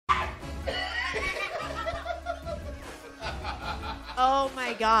Oh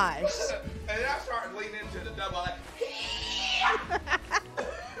my gosh. And I started leaning into the double. Like,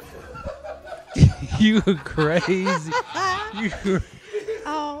 You crazy. You.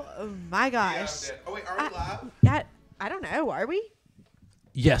 Oh my gosh. yeah, oh wait, are we live? I don't know. Are we?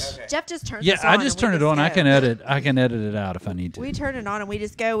 Yes. Okay. Jeff just turned Yeah, this on. I just and we turned it on. go. I can edit it out if I need to. We turn it on and we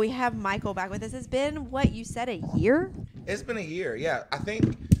just go. We have Michael back with us. It's been, what, you said a year? It's been a year. Yeah, I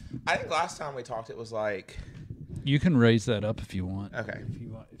think last time we talked, it was like. You can raise that up if you want. Okay.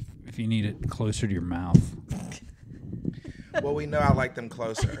 If you need it closer to your mouth. Well, we know I like them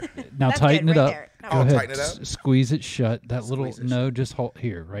closer. Now That's tighten good, it right up. there. No. Go Oh, ahead. tighten it up? Squeeze it shut. That little. Squeeze it No, just hold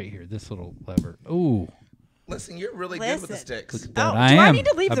here, right here. This little lever. Ooh. Listen, you're really good with the Listen. sticks. Look at that. Oh, I do I am. need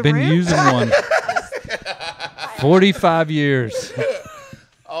to leave I've the been room? using one. 45 years.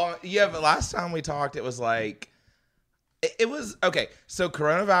 Oh, yeah, but last time we talked, it was like, it was, okay, so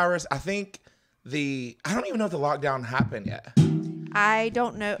coronavirus, I think I don't even know if the lockdown happened yet. I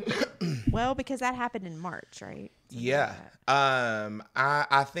don't know. Well, because that happened in March, right? Yeah.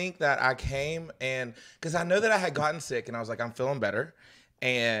 I think that I came and, because I know that I had gotten sick and I was like, I'm feeling better.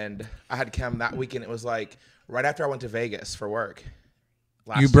 And I had come that weekend. It was like right after I went to Vegas for work.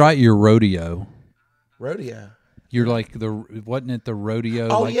 You brought your rodeo. Rodeo. You're like wasn't it the rodeo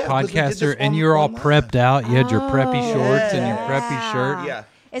Oh, like yeah, because we did this podcaster, and you're all online. prepped out. You had your preppy shorts and your yeah. preppy shirt. Yeah.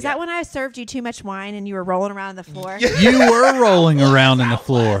 Is that when I served you too much wine and you were rolling around on the floor? You were rolling around on the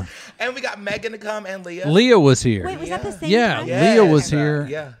floor. And we got Megan to come and Leah. Leah was here. Wait, was that the same Yeah, time? Leah was Yeah. here.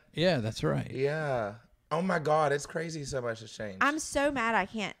 Yeah. Yeah, that's right. Yeah. Oh my God, it's crazy so much has changed. I'm so mad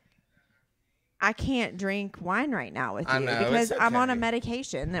I can't drink wine right now with you I know, because it's I'm on a okay.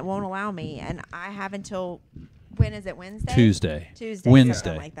 medication that won't allow me, and I have until, when is it, Wednesday? Tuesday. Wednesday,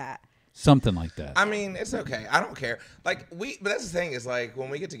 something like that. Something like that. I mean, it's okay. I don't care. Like but that's the thing is like when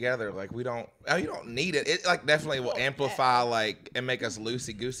we get together, like you don't need it. It like definitely will amplify like and make us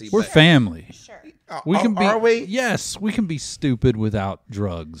loosey goosey. We're family. Sure. We can be. Are we? Yes, we can be stupid without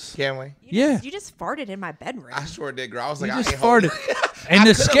drugs. Can we? You just farted in my bedroom. I sure did, girl. I was like, You I just ain't holding farted. it. And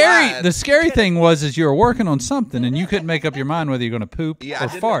I the coulda scary lied. thing was you were working on something and you couldn't make up your mind whether you're going to poop Yeah, I or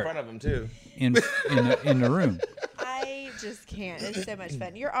did it in fart front of him too. in the room. I just can't. It's so much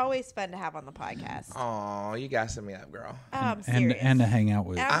fun. You're always fun to have on the podcast. Oh, you gassing me up, girl. I'm And serious. to hang out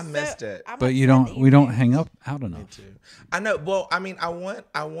with. And I I'm missed it. I'm But you upset don't. that We don't did. hang up out enough. Too. I know. Well, I mean, I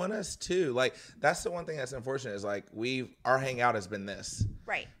want us to like. That's the one thing that's unfortunate is like our hangout has been this,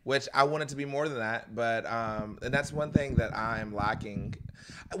 Right. which I want it to be more than that. But and that's one thing that I'm lacking.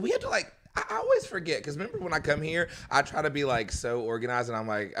 We have to like. I always forget because remember when I come here, I try to be like so organized, and I'm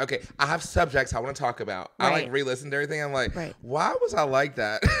like, okay, I have subjects I want to talk about. I Right. like re-listen to everything. I'm like, Right. why was I like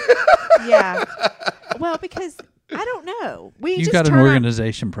that? Yeah. Well, because I don't know. We You just got an turn on-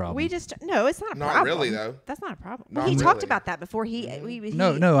 organization problem. We just no, it's not a Not problem. really, though. That's not a problem. Not Well, he talked really. about that before. He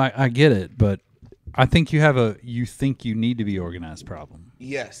No, I get it, but I think you think you need to be organized problem.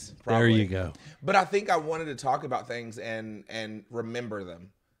 Yes, There probably. you go. But I think I wanted to talk about things and remember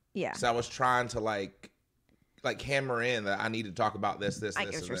them. Yeah. So I was trying to like hammer in that I need to talk about this, I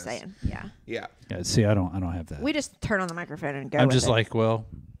and get what you're this. saying. Yeah. Yeah. Yeah, see, I don't have that. We just turn on the microphone and go. I'm with just it. like, well,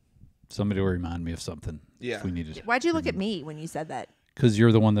 somebody will remind me of something. Yeah. If we need to. Why'd you look at me when you said that? Because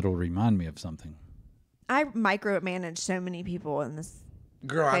you're the one that'll remind me of something. I micromanage so many people in this.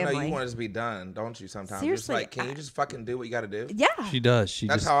 Girl, I know Family. you want us to be done, don't you? Sometimes just Seriously, like, can you just fucking do what you got to do? Yeah. She does. She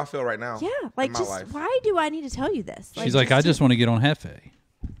That's just. how I feel right now. Yeah. Like, in my just life. why do I need to tell you this? She's like, I just want to get on Hefe.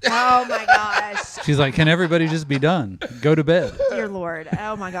 Oh my gosh, She's like, can everybody just be done? Go to bed. dear Lord.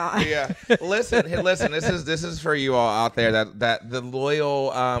 Oh my God. Yeah. Listen. This is for you all out there that the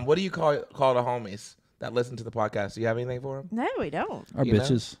loyal. What do you call the homies that listen to the podcast? Do you have anything for them? No, we don't. Our You know?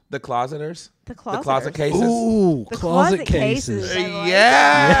 bitches. The closeters. The The closet closeters. cases. Ooh, The closet cases. I like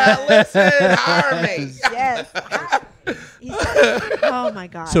Yeah. Listen. Hire me. Yes. He said- oh my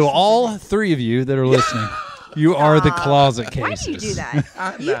gosh. So all three of you that are listening, you are the closet Why cases. do you do that?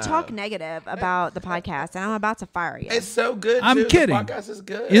 I You know. talk negative about the podcast, and I'm about to fire you. It's so good. I'm too. kidding. The podcast is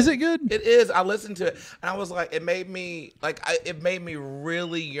good. Is it good? It is. I listened to it, and I was like, it made me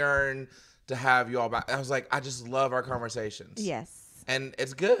really yearn to have you all back. I was like, I just love our conversations. Yes, and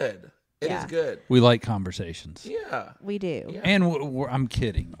it's good. It is Yeah. good. We like conversations. Yeah. we do. Yeah. And I'm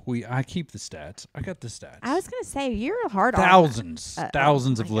kidding. I keep the stats. I got the stats. I was gonna say you're hard thousands on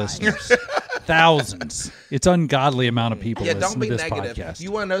thousands oh of my gosh. listeners. Thousands. It's ungodly amount of people Yeah, listen don't be to this negative. podcast.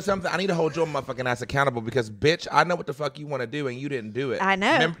 You want to know something? I need to hold your motherfucking ass accountable because, bitch, I know what the fuck you want to do and you didn't do it. I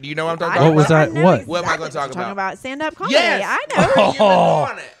know. Remember, do you know what I'm talking I about? What was that? know What? What am I gonna exactly talk what you're talking about? about stand-up comedy. Yes. I know. You've been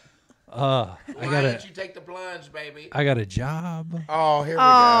on it. I Why got didn't a you take the plunge, baby? I got a job. Oh, here we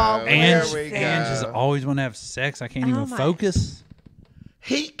Oh, go. man. Here we go. Angie's always want to have sex. I can't Oh even my- focus.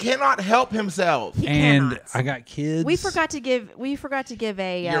 He cannot help himself. And cannot. I got kids. We forgot to give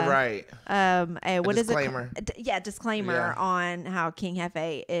a You're right. what is disclaimer. it? Disclaimer Yeah. on how King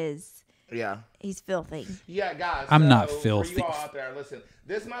Hefe is. Yeah. He's filthy. Yeah, guys. I'm not for filthy. you all out there, listen.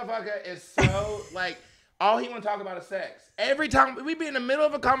 This motherfucker is so like all he want to talk about is sex. Every time we be in the middle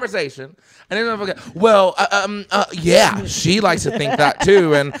of a conversation, and then motherfucker, well, yeah, she likes to think that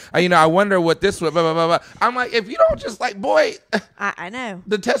too, and I wonder what this would. Blah, blah, blah, blah. I'm like, if you don't just like, boy, I know.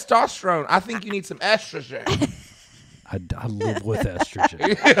 the testosterone. I think you need some estrogen. I live with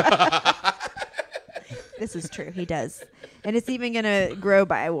estrogen. This is true. He does. And it's even going to grow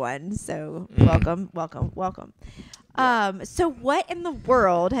by one. So welcome. So what in the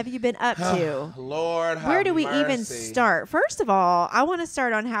world have you been up to? Lord, have Where do we even mercy. start? First of all, I want to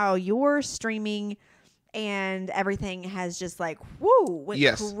start on how your streaming and everything has just like, went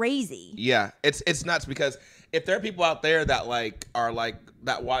Yes. crazy. Yeah, it's nuts because if there are people out there that are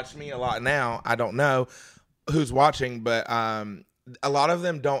that watch me a lot now, I don't know who's watching, but a lot of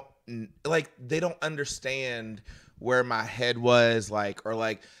them don't they don't understand where my head was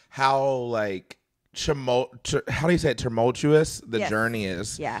or how how do you say it, tumultuous the Yes. journey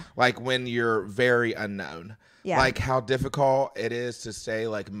is. Yeah. Like when you're very unknown. Yeah. Like how difficult it is to stay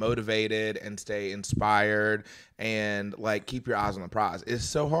motivated and stay inspired and keep your eyes on the prize. It's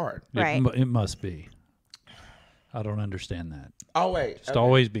so hard. Right. It must be. I don't understand that. Oh wait. Just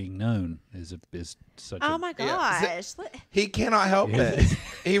always being known is such Oh a... my Yeah. gosh. He cannot help Yeah. it.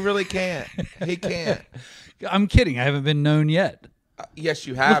 He really can't. He can't. I'm kidding. I haven't been known yet. Yes,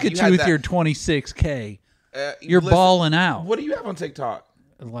 you have. Look at you had with that- your 26K. You're listen, balling out. What do you have on TikTok?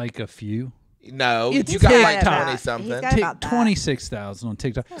 Like a few. No, It's you got TikTok. 20 something. He's got about that. 26,000 on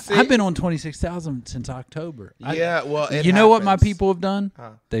TikTok. See? I've been on 26,000 since October. Yeah, well, it You know what my happens. people have done?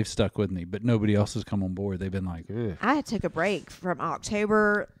 Huh. They've stuck with me, but nobody else has come on board. They've been like, ugh. I took a break from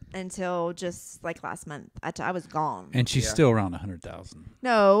October until just last month. I was gone. And she's Yeah. still around 100,000.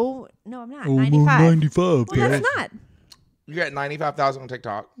 No, I'm not. Oh, 95. 95. Well, yeah. that's not. You're at 95,000 on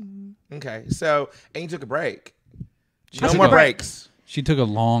TikTok. Okay, so and you took a break. No took more a break. breaks. She took a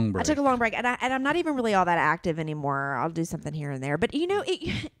long break. I took a long break, and I'm not even really all that active anymore. I'll do something here and there, but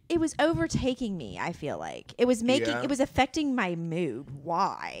it was overtaking me. I feel like it was Yeah. it was affecting my mood.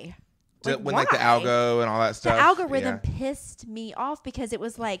 Why? When the why? algo and all that The stuff. algorithm Yeah. pissed me off because it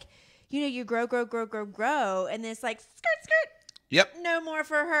was like, you grow, and then it's like skirt, Yep. no more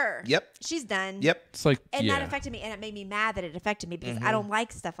for her. Yep. She's done. Yep. It's like, And yeah. that affected me, and it made me mad that it affected me because Mm-hmm. I don't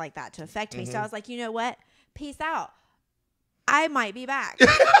like stuff like that to affect me. So I was like, you know what? Peace out. I might be back.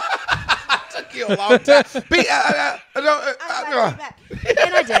 Took you a long time. I might be back.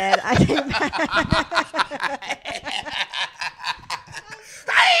 And I did. I came back.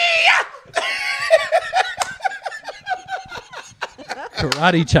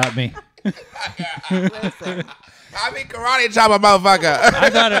 Karate chop me. Listen. I mean, karate chop a motherfucker.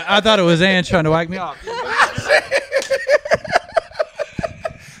 I thought it was Ann trying to whack me off.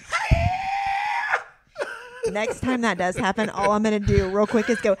 Next time that does happen, all I'm going to do real quick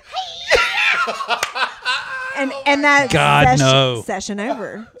is go, and that God, no. session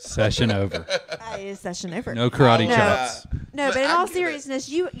over. Session over. Session over. No karate No. chops. No, but in I all get it. seriousness,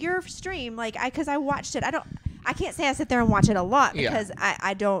 your stream, because I watched it. I can't say I sit there and watch it a lot Yeah. because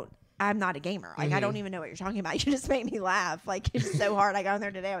I'm not a gamer. I don't even know what you're talking about. You just make me laugh. It's so hard. I got on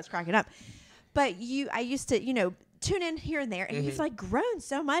there today. I was cracking up. But I used to, tune in here and there, and you've grown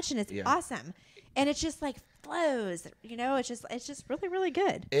so much, and it's awesome. And it's just flows. It's just really, really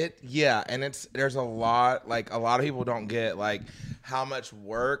good. And there's a lot of people don't get how much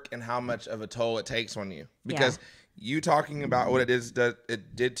work and how much of a toll it takes on you because you talking about what it is that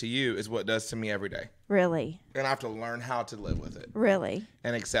it did to you is what it does to me every day. Really, And I have to learn how to live with it really.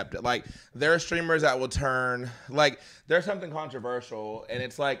 and accept it. There are streamers that will turn there's something controversial, and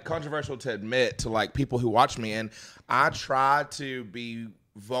it's controversial to admit to people who watch me, and I try to be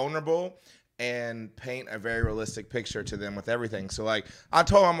vulnerable and paint a very realistic picture to them with everything. So I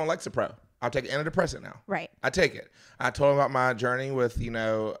told them I'm on Lexapro. I'll take antidepressant now. Right. I take it. I told them about my journey with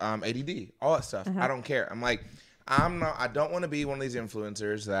ADD, all that stuff. I don't care. I'm I don't want to be one of these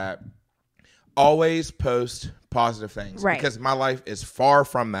influencers that always post positive things. Right. Because my life is far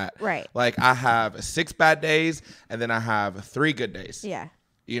from that. Right. I have 6 bad days and then I have 3 good days. Yeah.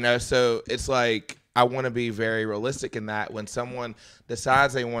 So it's I want to be very realistic in that when someone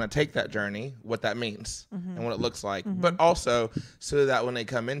decides they want to take that journey, what that means and what it looks like, but also so that when they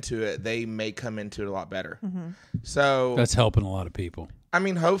come into it, they may come into it a lot better. So That's helping a lot of people. I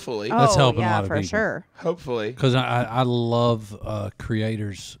mean, hopefully, That's helping a yeah, lot of for people. sure. hopefully, Because I love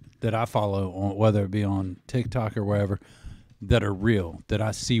creators that I follow, whether it be on TikTok or wherever, that are real. That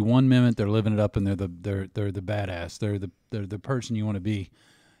I see one minute they're living it up and they're the badass. They're the person you want to be,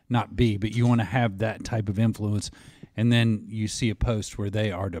 not be, but you want to have that type of influence. And then you see a post where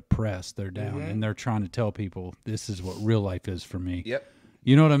they are depressed, they're down, and they're trying to tell people this is what real life is for me. Yep.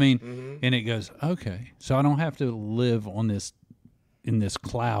 You know what I mean? And it goes, okay, so I don't have to live on this in this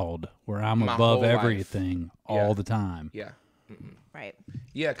cloud where I'm above everything all the time. Yeah. Right.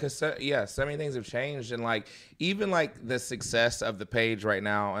 Yeah, because so many things have changed, and like even like the success of the page right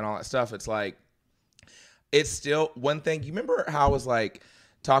now and all that stuff. It's like it's still one thing. You remember how I was like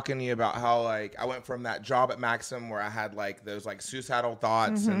talking to you about how like I went from that job at Maxim where I had like those like suicidal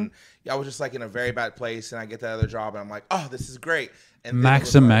thoughts, and I was just like in a very bad place, and I get that other job, and I'm like, oh, this is great. And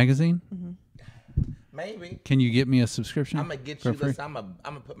Maxim magazine. Maybe. Can you get me a subscription? I'm gonna get you this. I'm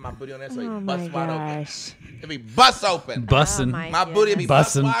gonna put my booty on there so it my bust wide open. gosh. It'll be bust open. Bussin'. Oh, My booty will be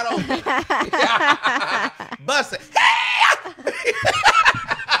bust Bussin'. wide open. Bust it.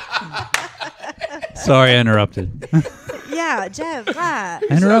 Sorry, I interrupted. Yeah, Jeff. I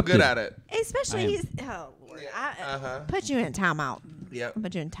So interrupted. good at it. Especially he's. Oh Lord, I put you in timeout. Yep.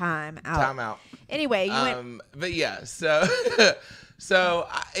 Put you in time out. Time out. Anyway, you went. But yeah, so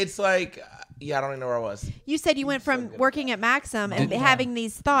it's like, yeah, I don't even know where I was. You said you went from working at Maxim and having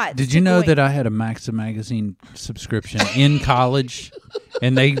these thoughts. Did you know that I had a Maxim magazine subscription in college,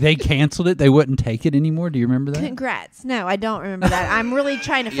 and they canceled it? They wouldn't take it anymore. Do you remember that? Congrats. No, I don't remember that. I'm really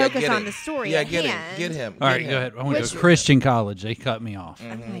trying to focus on the story. Yeah, at get hand. it. Get him. All right, go ahead. I went to a Christian college. They cut me off.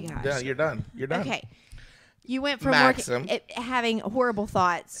 Oh my gosh. Yeah, you're done. You're done. Okay. You went from Maxim. having horrible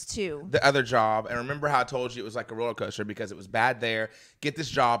thoughts to The other job, and remember how I told you it was like a roller coaster because it was bad there. Get this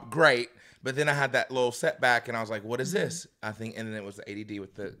job, great. But then I had that little setback, and I was like, "What is this?" I think, and then it was the ADD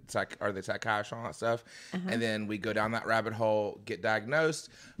with the psychiatrist and all that stuff. And then we go down that rabbit hole, get diagnosed.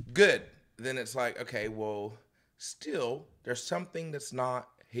 Good. Then it's like, okay, well, still there's something that's not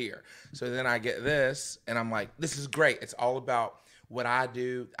here. So then I get this, and I'm like, "This is great. It's all about what I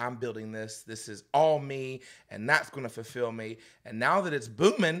do. I'm building this. This is all me, and that's going to fulfill me." And now that it's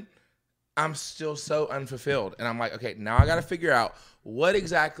booming, I'm still so unfulfilled. And I'm like, okay, now I got to figure out what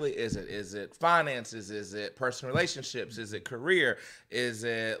exactly is it? Is it finances? Is it personal relationships? Is it career? Is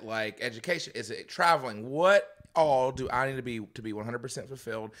it like education? Is it traveling? What all do I need to be 100%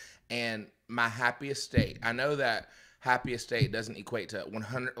 fulfilled and my happiest state? I know that happiest state doesn't equate to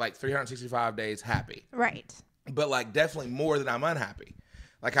 365 days happy. right. But like definitely more than I'm unhappy.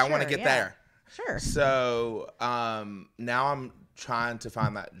 Like I want to Sure, get yeah. there. Sure. So now I'm trying to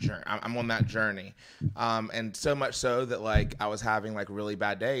find that journey. I'm on that journey, and so much so that like I was having like really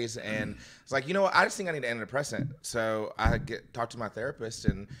bad days, and it's like, you know what? I just think I need an antidepressant. So I talked to my therapist,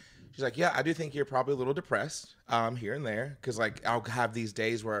 and she's like, yeah, I do think you're probably a little depressed here and there, because like I'll have these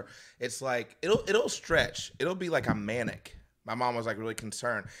days where it's like it'll stretch. It'll be like I'm manic. My mom was like really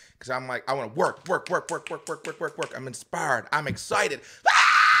concerned because I'm like, I want to work. I'm inspired. I'm excited.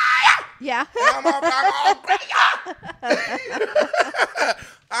 Yeah.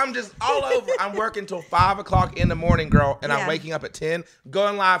 I'm just all over. I'm working till 5 o'clock in the morning, girl, and I'm waking up at 10,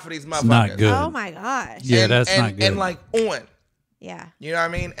 going live for these motherfuckers. Not good. Oh my gosh. Yeah, that's not good. And like on. Yeah. You know what I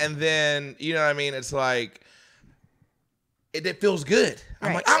mean? And then, you know what I mean? It's like, it feels good. I'm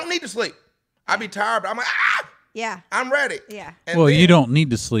Right. like, I don't need to sleep. I'd be tired, but I'm like, Yeah. I'm ready. Yeah. And Well, then- you don't need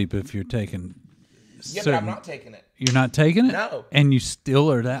to sleep if you're taking. Yeah, but I'm not taking it. You're not taking it? No. And you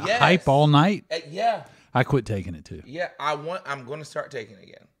still are that Yes. hype all night? Yeah. I quit taking it too. Yeah, I'm going to start taking it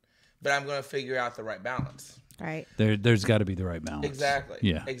again. But I'm going to figure out the right balance. Right. There's got to be the right balance. Exactly.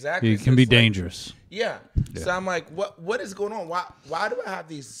 Yeah. Exactly. It So can be it's like- dangerous. Yeah. So I'm like, what is going on? Why do I have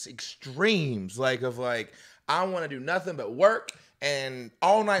these extremes of I want to do nothing but work and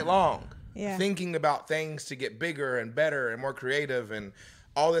all night long thinking about things to get bigger and better and more creative and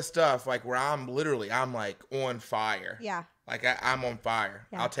all this stuff, where I'm like on fire. Yeah. Like I'm on fire.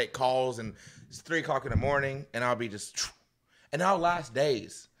 Yeah. I'll take calls and it's 3 o'clock in the morning and I'll be just, and I'll last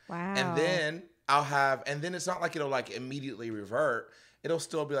days. Wow. And then and then it's not like it'll immediately revert. It'll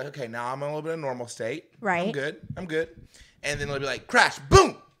still be like, okay, now I'm in a little bit of normal state. Right. I'm good. And then it'll be like, crash,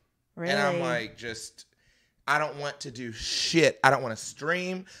 boom. Really? And I'm like, I don't want to do shit. I don't want to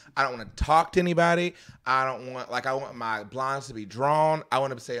stream. I don't want to talk to anybody. I don't want, I want my blinds to be drawn. I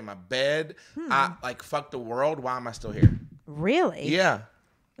want to stay in my bed. Fuck the world. Why am I still here? Really? Yeah.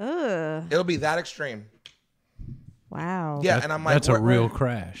 Ugh. It'll be that extreme. Wow. Yeah. And I'm like, That's a real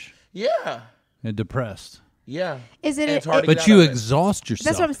crash. Yeah. And depressed. Yeah. Is it? And it's hard to get But out you of it. exhaust yourself.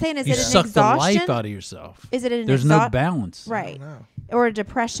 That's what I'm saying. Is you it an suck exhaustion? the life out of yourself. Is it an There's no balance. Right. know. Or a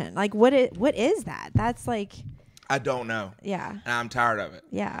depression? What is that? That's I don't know. yeah. And I'm tired of it.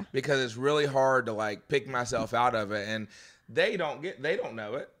 Yeah. Because it's really hard to pick myself out of it. And they don't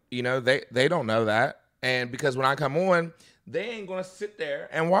know it. You know, they don't know that. And because when I come on, they ain't going to sit there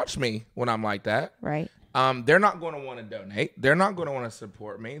and watch me when I'm like that. Right. They're not going to want to donate. They're not going to want to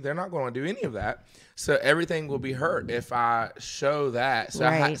support me. They're not going to do any of that. So everything will be hurt if I show that. So,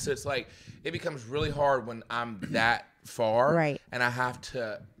 right. So it's like, it becomes really hard when I'm that far. Right. And I have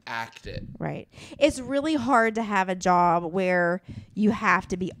to act it. Right. It's really hard to have a job where you have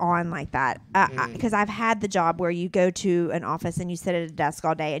to be on like that. Because I've had the job where you go to an office and you sit at a desk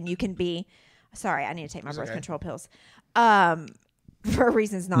all day and you can be, sorry, I need to take my birth control pills. For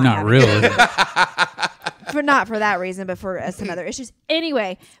reasons not really. Not for that reason, but for some other issues.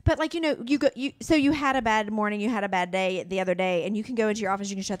 Anyway, but like, so you had a bad morning, you had a bad day the other day, and you can go into your office,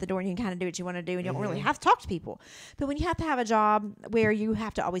 you can shut the door, and you can kind of do what you want to do, and you don't really have to talk to people. But when you have to have a job where you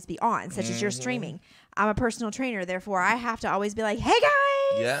have to always be on, such as your streaming, I'm a personal trainer, therefore I have to always be like, hey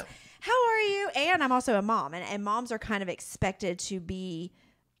guys, how are you? And I'm also a mom, and moms are kind of expected to be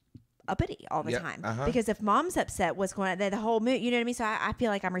uppity all the time because if mom's upset, what's going on, the whole mood, you know what I mean? So I feel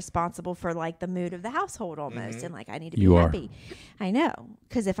like I'm responsible for like the mood of the household almost, and like I need to be happy. I know,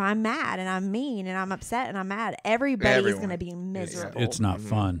 because if I'm mad and I'm mean and I'm upset and I'm mad, everybody's going to be miserable. It's not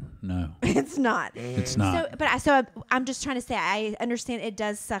fun. No, it's not. It's not. So I'm just trying to say, I understand it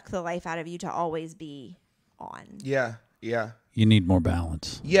does suck the life out of you to always be on. Yeah. You need more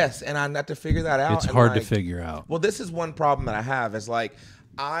balance. Yes, and I have to figure that out. It's hard to figure out. Well, this is one problem that I have is like,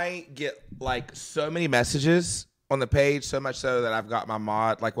 I get like so many messages on the page, so much so that I've got my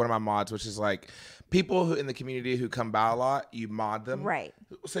mod, like one of my mods, which is like people who in the community who come by a lot, you mod them. Right.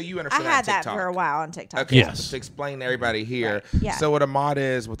 So you understand I had that for a while on TikTok. Okay. Yes. To explain to everybody here. Right. Yeah. So what a mod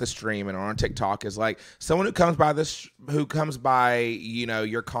is with the stream and on TikTok is like someone who comes by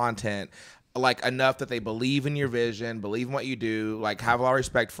your content, like enough that they believe in your vision, believe in what you do, like have a lot of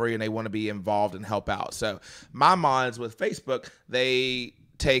respect for you, and they want to be involved and help out. So my mods with Facebook, they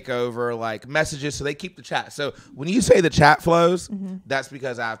take over like messages, so they keep the chat. So when you say the chat flows, that's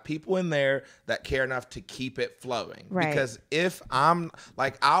because I have people in there that care enough to keep it flowing. Right. Because if I'm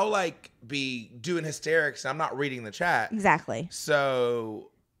like, I'll like be doing hysterics and I'm not reading the chat. Exactly. So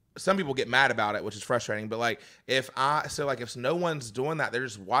some people get mad about it, which is frustrating. But like if no one's doing that, they're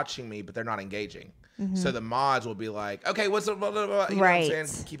just watching me, but they're not engaging. So the mods will be like, okay, what's up? Blah, blah, blah, you know what I'm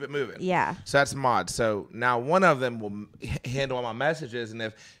saying? Keep it moving. Yeah. So that's mods. So now one of them will handle all my messages, and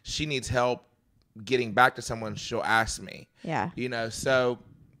if she needs help getting back to someone, she'll ask me. Yeah. So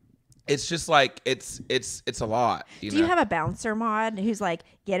it's just like it's a lot. Do you have a bouncer mod who's like,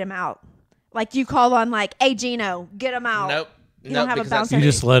 get him out? Like you call on like, hey Gino, get him out. Nope. You don't have a bouncer. You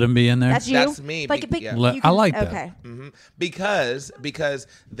just let him be in there. That's you. That's me. Like, I like that. Okay. Because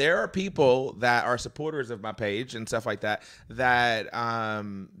there are people that are supporters of my page and stuff like that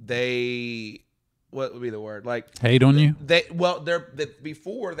they, what would be the word, like hate on you?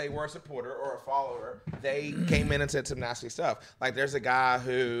 Before they were a supporter or a follower, they came in and said some nasty stuff. Like there's a guy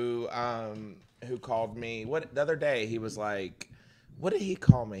who called me the other day. He was like, what did he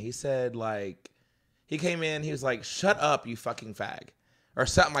call me? He said like, he came in, he was like, shut up, you fucking fag. Or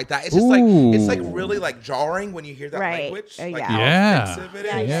something like that. It's just like, it's like really like jarring when you hear that language. Like how offensive it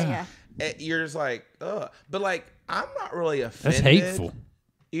is. Yeah. You're just like, ugh. But like, I'm not really offended. That's hateful.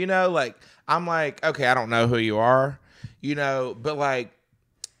 Like, I'm like, okay, I don't know who you are, but like,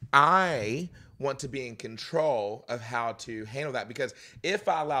 I want to be in control of how to handle that, because if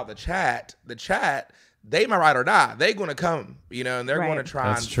I allow the chat, they might ride or die. They're going to come, and they're going to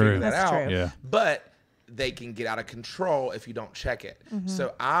try figure that out. Yeah. But they can get out of control if you don't check it.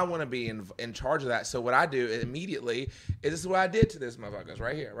 So I want to be in charge of that. So what I do immediately is, this is what I did to this motherfuckers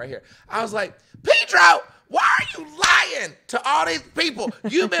right here. I was like, Pedro, why are you lying to all these people?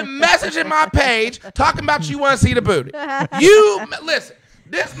 You've been messaging my page talking about you want to see the booty. Listen.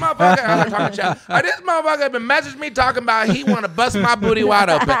 This motherfucker, I'm talking chat. This motherfucker been messaging me talking about he want to bust my booty wide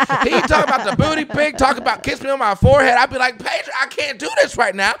open. He talking about the booty pig, talking about kiss me on my forehead. I'd be like, Pedro, I can't do this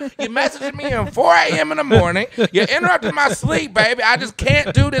right now. You messaging me at 4 a.m. in the morning. You're interrupting my sleep, baby. I just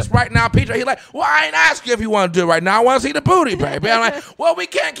can't do this right now, Pedro. He like, well, I ain't asked you if you want to do it right now. I want to see the booty, baby. I'm like, well, we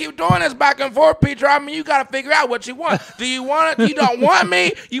can't keep doing this back and forth, Pedro. I mean, you got to figure out what you want. Do you want it? You don't want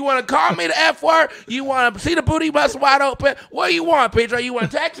me? You want to call me the F word? You want to see the booty bust wide open? What do you want, Pedro? You want to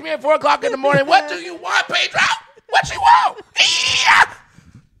text me at 4 o'clock in the morning? What do you want, Pedro? What you want?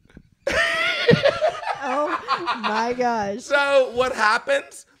 Oh my gosh. So what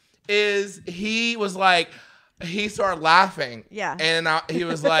happens is he started laughing. Yeah. And he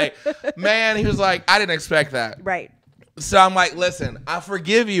was like, man, I didn't expect that. Right. So I'm like, listen, I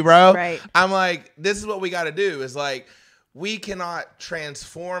forgive you, bro. Right. I'm like, this is what we got to do is like, we cannot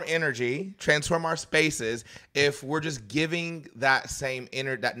transform our spaces if we're just giving that same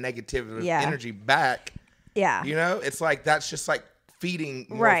that negative energy back. Yeah. You know, it's like that's just like feeding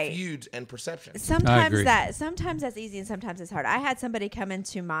more feuds and perceptions. Sometimes that's easy and sometimes it's hard. I had somebody come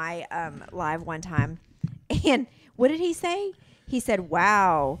into my live one time, and what did he say? He said,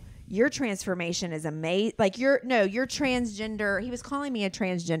 "Wow, your transformation is amazing. Like you're transgender." He was calling me a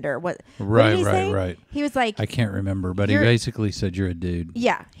transgender. What did he say? Right. He was like, I can't remember, but he basically said you're a dude.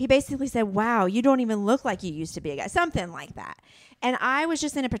 Yeah. He basically said, "Wow, you don't even look like you used to be a guy." Something like that. And I was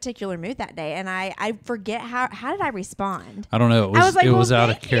just in a particular mood that day, and I forget how did I respond? I don't know. It was, I was like, it was out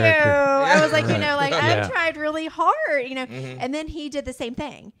of thank character. you. I was like, Right. I tried really hard, and then he did the same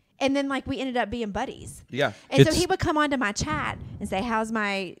thing. And then like we ended up being buddies. Yeah. And so he would come onto my chat and say, "How's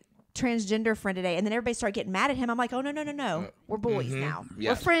my transgender friend today?" And then everybody started getting mad at him. I'm like, "Oh, no. We're boys now.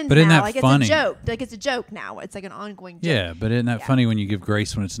 Yeah. We're friends But now. isn't that like funny? it's a joke. Like it's a joke now. It's like an ongoing joke." Yeah, but isn't that funny when you give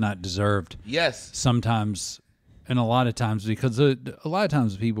grace when it's not deserved? Yes. Sometimes, and a lot of times, because a lot of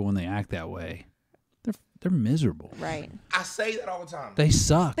times people, when they act that way, they're miserable. Right. I say that all the time. They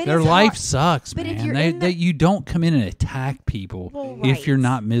suck. But Their it's life hard. sucks, But if man. you're You don't come in and attack people Well, if you're right.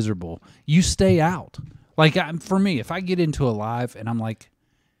 not miserable. You stay out. Like for me, if I get into a live and I'm like,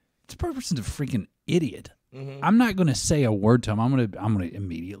 this person's a freaking idiot, I'm not going to say a word to him. I'm gonna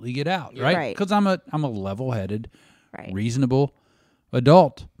immediately get out, right? Right. Because I'm a level-headed, Right. reasonable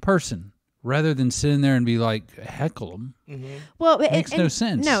adult person, rather than sitting there and be like heckle them. Well, Makes no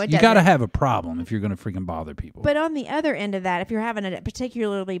sense. No, it you got to doesn't. have a problem if you're going to freaking bother people. But on the other end of that, if you're having a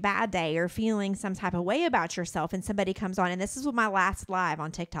particularly bad day or feeling some type of way about yourself, and somebody comes on, and this is my last live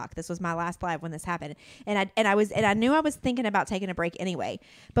on TikTok. This was my last live when this happened, and I knew I was thinking about taking a break anyway.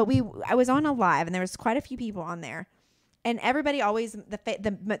 But I was on a live, and there was quite a few people on there, and everybody always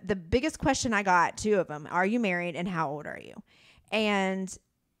the biggest question I got, two of them: "Are you married? And how old are you?" And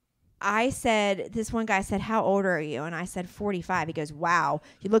I said, this one guy said, "How old are you?" And I said, 45. He goes, "Wow,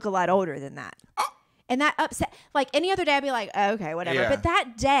 you look a lot older than that." And that upset, like any other day, I'd be like, oh, okay, whatever. Yeah. But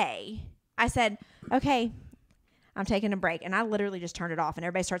that day, I said, okay, I'm taking a break. And I literally just turned it off. And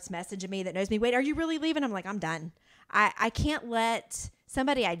everybody starts messaging me that knows me. "Wait, are you really leaving?" I'm like, I'm done. I can't let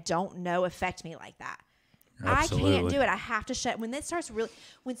somebody I don't know affect me like that. Absolutely. I can't do it. I have to shut. When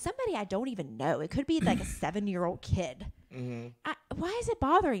somebody I don't even know, it could be like a 7-year-old kid. Why is it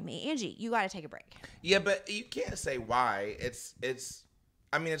bothering me? Angie, you got to take a break. Yeah, but you can't say why. It's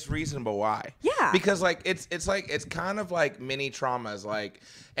reasonable why. Yeah. Because like it's kind of like mini traumas, like,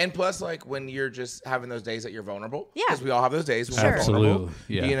 and plus like when you're just having those days that you're vulnerable. Yeah. Because we all have those days when Sure. we're vulnerable.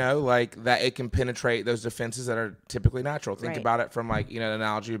 Absolutely. Yeah. You know, like that it can penetrate those defenses that are typically natural. Think Right. about it from like, an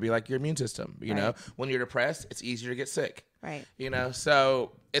analogy would be like your immune system. You know, Right. when you're depressed, it's easier to get sick. Right. You know,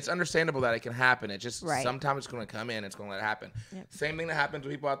 so it's understandable that it can happen. It just Right. sometimes it's going to come in. It's going to let it happen. Yep. Same thing that happens to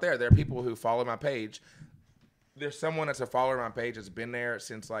people out there. There are people who follow my page. There's someone that's a follower on my page that's been there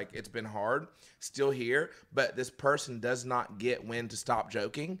since like it's been hard, still here, but this person does not get when to stop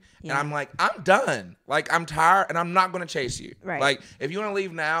joking. Yeah. And I'm like, I'm done. Like I'm tired and I'm not going to chase you. Right. Like if you want to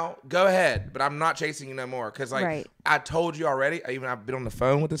leave now, go ahead, but I'm not chasing you no more. Cause like Right. I told you already, I've been on the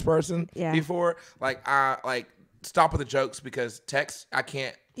phone with this person Yeah. before. Like stop with the jokes because text I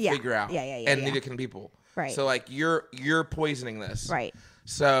can't Yeah. figure out. Yeah, and yeah. neither can people. Right. So like you're poisoning this. Right.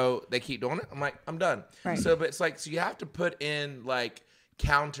 So they keep doing it. I'm like, I'm done. Right. So, but it's like, so you have to put in like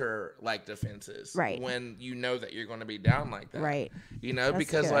counter like defenses. Right. When you know that you're going to be down like that. Right. You know, That's a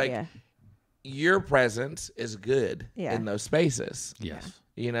because good like idea. your presence is good Yeah. in those spaces. Yes.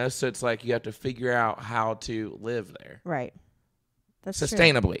 You know, so it's like you have to figure out how to live there Right. That's true.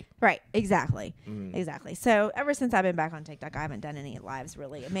 sustainably. Right. Exactly. Exactly. So ever since I've been back on TikTok, I haven't done any lives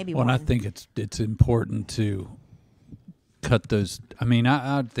really. Maybe Well, one. and I think it's important to cut those. I mean,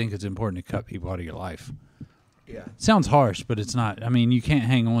 I think it's important to cut people out of your life. Yeah. Sounds harsh, but it's not. I mean, you can't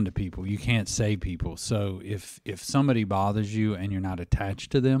hang on to people. You can't save people. So if somebody bothers you and you're not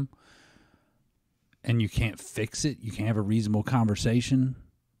attached to them and you can't fix it, you can't have a reasonable conversation,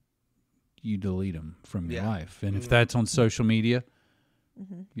 you delete them from your Yeah. life. And if that's on social media,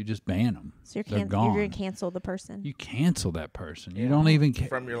 you just ban them. So They're you're gone. going to cancel the person. You cancel that person. You Yeah. don't even care.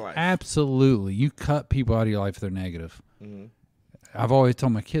 From your life. Absolutely. You cut people out of your life if they're negative. I've always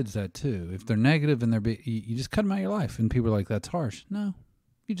told my kids that too. If they're negative and you just cut them out of your life. And people are like, that's harsh. No,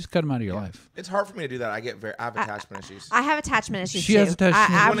 you just cut them out of your life. It's hard for me to do that. I have attachment issues. I have attachment issues She too. has attachment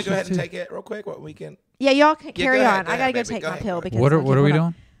You issues. want to go ahead and too. take it real quick? What weekend? Yeah, y'all can carry go on. ahead, I gotta go baby. take Go my ahead, pill go ahead. because What are we hold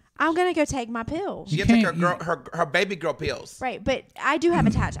on. doing? I'm gonna go take my pills. She gets like her baby girl pills. Right, but I do have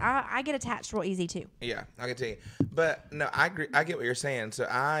attached. I get attached real easy too. Yeah, I can tell you. But no, I agree. I get what you're saying. So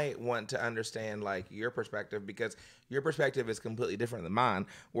I want to understand like your perspective, because your perspective is completely different than mine.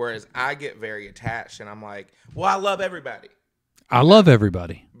 Whereas I get very attached, and I'm like, well, I love everybody. I love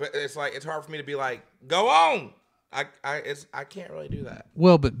everybody. But it's like it's hard for me to be like, go on. I can't really do that.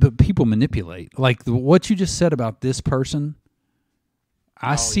 Well, but people manipulate. Like what you just said about this person.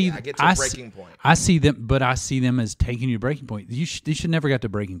 I get to a breaking point. I see them, but I see them as taking you to breaking point. They should never got to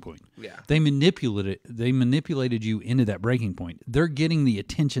breaking point. Yeah. They manipulated you into that breaking point. They're getting the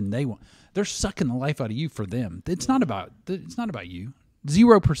attention they want. They're sucking the life out of you for them. It's not about you.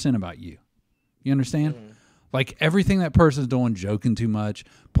 0% about you. You understand? Mm-hmm. Like everything that person's doing, joking too much,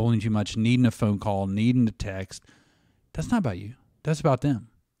 pulling too much, needing a phone call, needing a text, that's not about you. That's about them.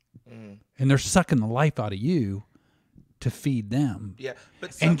 Mm-hmm. And they're sucking the life out of you to feed them. Yeah.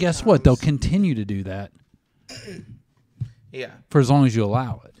 And guess what? They'll continue to do that. Yeah. For as long as you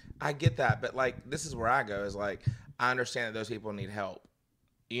allow it. I get that, but like this is where I go is like I understand that those people need help.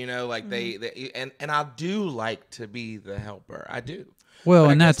 You know, like they and I do like to be the helper. I do. Well,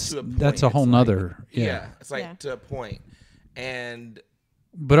 and that's a whole nother it's like to a point.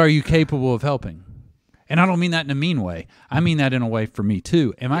 But are you capable of helping? And I don't mean that in a mean way. I mean that in a way for me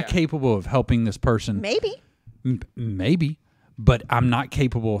too. Am I capable of helping this person? Maybe. Maybe, but I'm not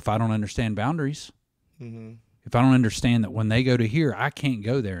capable if I don't understand boundaries. Mm-hmm. If I don't understand that when they go to here, I can't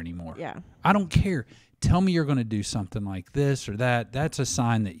go there anymore. Yeah, I don't care. Tell me you're going to do something like this or that. That's a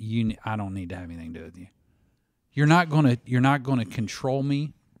sign that I don't need to have anything to do with you. You're not going to control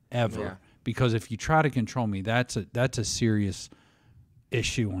me ever, because if you try to control me, that's a serious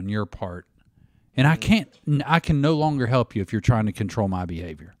issue on your part, and I can no longer help you if you're trying to control my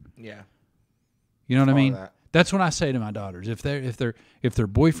behavior. Yeah, you know what I mean. That's what I say to my daughters. If their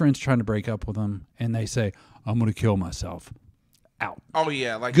boyfriend's trying to break up with them and they say, I'm going to kill myself, out. Oh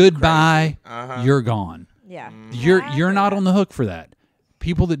yeah, like goodbye. You're gone. Yeah, you're not on the hook for that.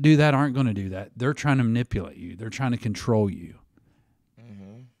 People that do that aren't going to do that. They're trying to manipulate you. They're trying to control you.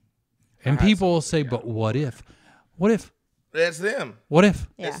 Mm-hmm. And people will say, but what if? What if? It's them. What if?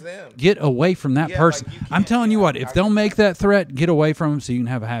 Yeah. It's them. Get away from that person. Like I'm telling you what. If they'll make that threat, get away from them so you can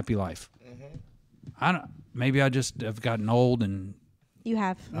have a happy life. Mm-hmm. Maybe I just have gotten old and you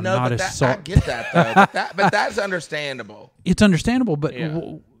have. I'm not as I get that though. but that's understandable. It's understandable, but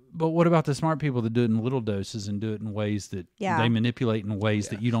what about the smart people that do it in little doses and do it in ways that they manipulate in ways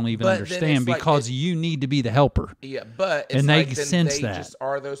that you don't even understand because you need to be the helper. Yeah, but it's and like they sense they that. Just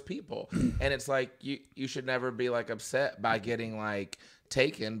are those people, and it's like you should never be like upset by getting like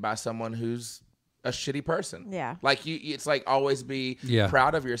taken by someone who's a shitty person. Yeah, like it's like always be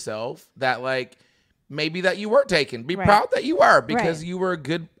proud of yourself that like. Maybe that you were taken. Be proud that you were because you were a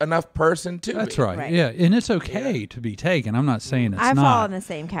good enough person to That's right. Yeah, and it's okay to be taken. I'm not saying it's not. I fall in the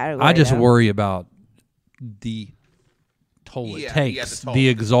same category. I just worry about the toll it takes, the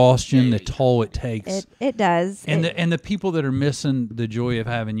exhaustion, the toll it takes. It does. And the people that are missing the joy of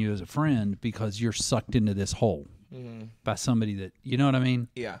having you as a friend because you're sucked into this hole by somebody that, you know what I mean?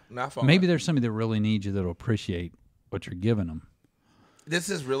 Yeah. Maybe there's somebody that really needs you that'll appreciate what you're giving them. This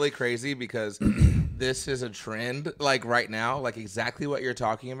is really crazy because this is a trend, like right now, like exactly what you're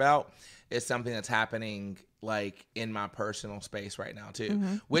talking about is something that's happening like in my personal space right now too,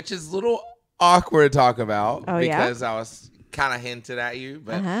 which is a little awkward to talk about because I was kind of hinted at you,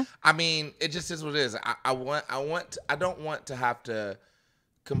 but I mean, it just is what it is. I don't want to have to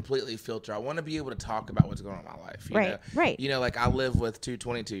completely filter. I want to be able to talk about what's going on in my life. You know? Right. You know, like I live with two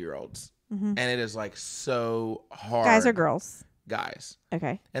 22-year-olds and it is like so hard. Guys or girls? Guys.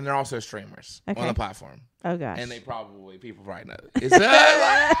 Okay. And they're also streamers on the platform. Oh gosh. And people probably know.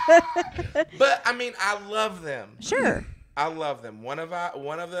 But I mean, I love them. Sure. I love them. One of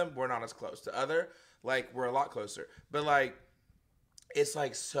them we're not as close. The other, like we're a lot closer. But like it's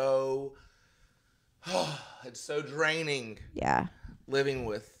like so it's so draining. Yeah. Living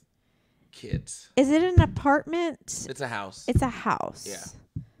with kids. Is it an apartment? It's a house. It's a house. Yeah.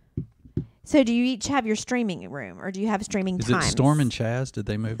 So do you each have your streaming room, or do you have streaming times? Is it Storm and Chaz? Did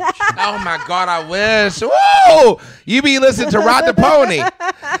they move? Oh my God, I wish. Whoa! You be listening to Rod the Pony.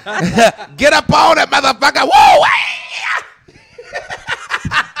 Get up on it, motherfucker. Whoa!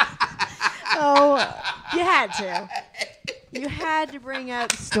 Oh, you had to. You had to bring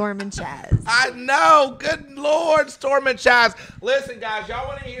up Storm and Chaz. I know. Good Lord, Storm and Chaz. Listen, guys, y'all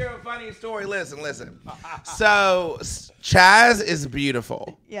want to hear a funny story? Listen. So, Chaz is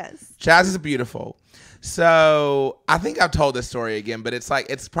beautiful. Yes. Chaz is beautiful. So, I think I've told this story again, but it's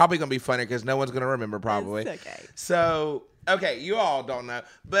probably going to be funny because no one's going to remember probably. It's okay. So, Okay, you all don't know.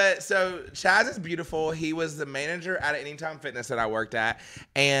 But so Chaz is beautiful. He was the manager at Anytime Fitness that I worked at.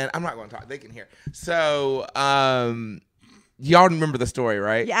 And I'm not going to talk. They can hear. So, y'all remember the story,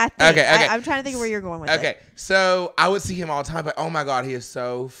 right? Yeah, I think. Okay. I'm trying to think of where you're going with it. Okay, so I would see him all the time, but oh my God, he is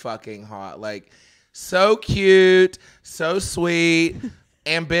so fucking hot. Like, so cute, so sweet,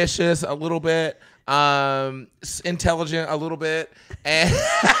 ambitious a little bit, intelligent a little bit, and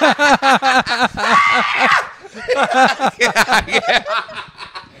yeah.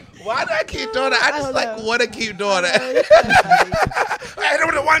 Why do I keep doing that? I just want to keep doing it. Hey,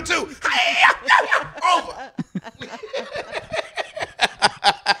 number 1, 2. Over.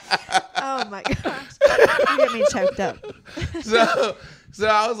 Oh my gosh, you get me choked up. So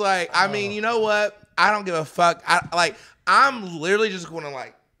I was like, I mean, you know what? I don't give a fuck. I'm literally just going to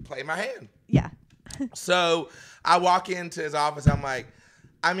like play my hand. Yeah. So I walk into his office. I'm like,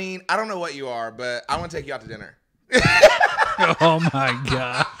 I mean, I don't know what you are, but I want to take you out to dinner. Oh my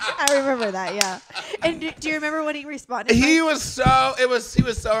God. I remember that. Yeah. And do you remember when he responded? He was so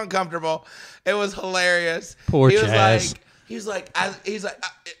uncomfortable. It was hilarious. Poor he Chaz. He's like, I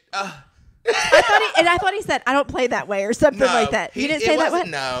thought he said, I don't play that way or something like that. He didn't say that way?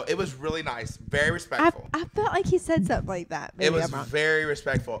 No, it was really nice. Very respectful. I felt like he said something like that. Maybe it was I'm wrong. very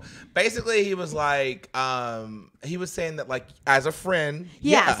respectful. Basically, he was like, he was saying that like as a friend.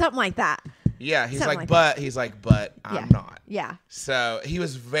 Yeah, something like that. Yeah, he's Something like, like but I'm not. Yeah. So he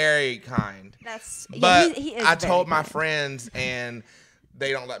was very kind. But he is I told my friends and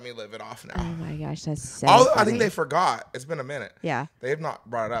they don't let me live it off now. Oh my gosh, that's so Although funny. I think they forgot. It's been a minute. Yeah. They have not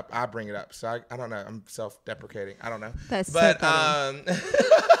brought it up. I bring it up. So I don't know. I'm self-deprecating. I don't know. That's but so funny.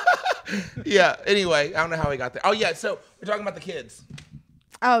 yeah, anyway, I don't know how we got there. Oh yeah, so we're talking about the kids.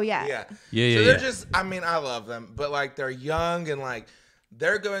 Oh yeah. Yeah. Yeah. So they're just, I mean, I love them, but like they're young and like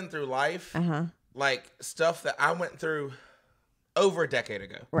they're going through life, like stuff that I went through over a decade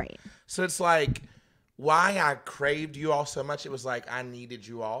ago. Right. So it's like why I craved you all so much. It was like I needed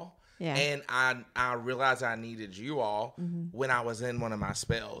you all. Yeah. And I realized I needed you all when I was in one of my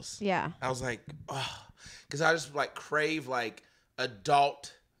spells. Yeah. I was like, oh, because I just like crave like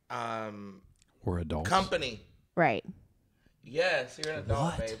adult We're adults. company. Right. Yes, you're an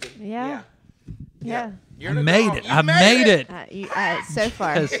adult, What? baby. Yeah. Yeah. You're I an made adult. it. You I made it. So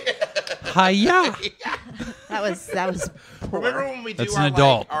far. Hiya. That was poor. Remember when we do That's our, an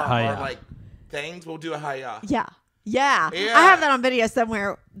adult. like, our Hiya. like things? We'll do a hiya. Yeah. Yeah. Yeah. I have that on video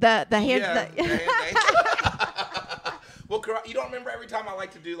somewhere. The hand. Yeah. The, Well, you don't remember every time I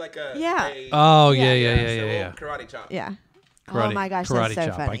like to do like a Yeah. Oh Yeah. yeah. Karate chop. yeah. Karate, Oh my gosh, karate that's so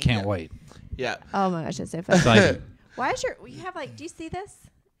chop. funny. I can't wait. Yeah. Oh my gosh, that's so funny. Excited. Why is you have like? Do you see this?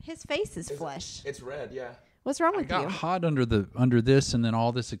 His face is flesh. It's red. Yeah. What's wrong I with got you? hot under this and then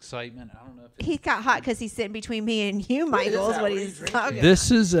all this excitement. I don't know if He got hot because he's sitting between me and you, Michael. Is that? what What are he's you drinking? talking.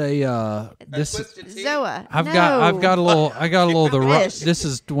 this is a this. Twisted tea? Zoa. I've got a little the rock. Fish. This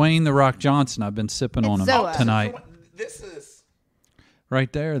is Dwayne the Rock Johnson. I've been sipping on him Zoa. tonight. This is.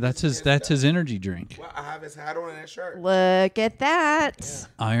 Right there. That's his energy drink. Well, I have his hat on and his shirt. Look at that.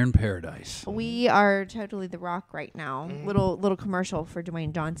 Iron Paradise. We are totally the rock right now. Little commercial for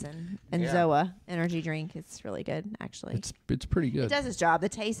Dwayne Johnson and Yeah. Zoa energy drink. It's really good, actually. It's pretty It good. does its job. The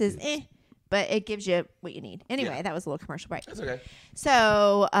taste is but it gives you what you need. Anyway, that was a little commercial break. That's okay.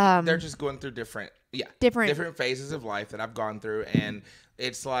 So They're just going through different phases of life that I've gone through, and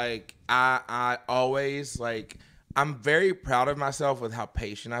it's like I always like. I'm very proud of myself with how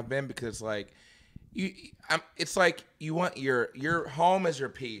patient I've been because like it's like you want your home as your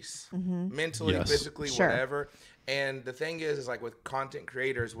peace, mentally, Yes. physically, Sure. whatever. And the thing is like with content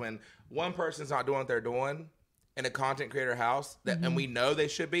creators, when one person's not doing what they're doing in a content creator house, and we know they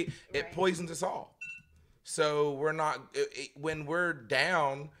should be, it poisons us all. So we're not when we're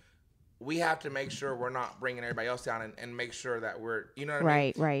down. We have to make sure we're not bringing everybody else down and make sure that we're, you know what I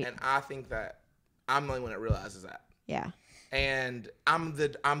mean? Right. And I think that I'm the only one that realizes that. yeah. And I'm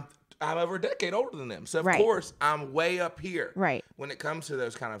over a decade older than them. So of Right. course I'm way up here. Right. When it comes to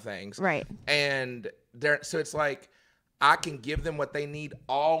those kind of things. Right. And so it's like I can give them what they need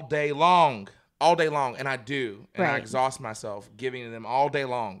all day long. And I do. And I Right. exhaust myself giving them all day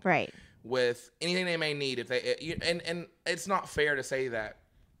long. Right. With anything they may need if they and it's not fair to say that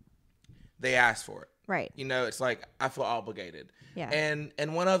they asked for it. Right. You know, it's like I feel obligated. Yeah. And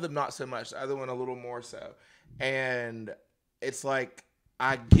one of them not so much, the other one a little more so. And it's like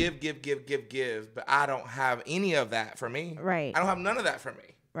I give, but I don't have any of that for me. Right. I don't have none of that for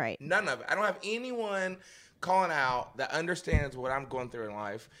me. Right. None of it. I don't have anyone calling out that understands what I'm going through in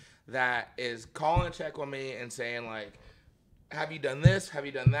life that is calling to check on me and saying like, have you done this? Have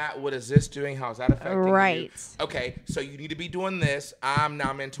you done that? What is this doing? How's that affecting Right. you? Okay, so you need to be doing this. I'm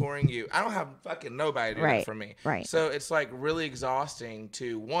now mentoring you. I don't have fucking nobody to do that for me. Right. So it's like really exhausting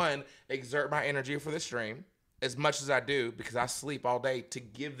to, one, exert my energy for the stream as much as I do because I sleep all day to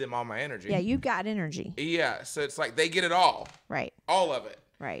give them all my energy. Yeah, you got energy. Yeah, so it's like they get it all. Right. All of it.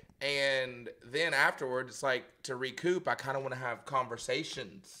 Right. And then afterwards, it's like to recoup, I kind of want to have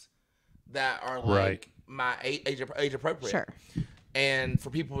conversations that are like my age appropriate. Sure. And for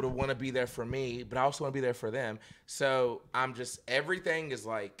people to want to be there for me, but I also want to be there for them. So I'm just, everything is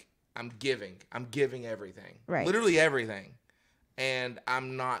like, I'm giving everything. Right. Literally everything. And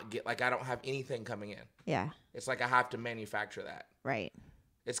I'm not, I don't have anything coming in. Yeah. It's like I have to manufacture that. Right.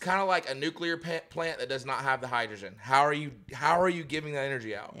 It's kind of like a nuclear plant that does not have the hydrogen. How are you giving that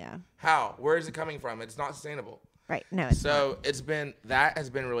energy out? Yeah. How? Where is it coming from? It's not sustainable. Right. No. It's not. That has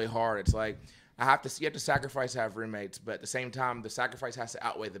been really hard. It's like you have to sacrifice to have roommates, but at the same time, the sacrifice has to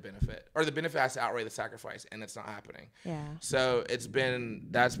outweigh the benefit, or the benefit has to outweigh the sacrifice, and it's not happening. Yeah. So that's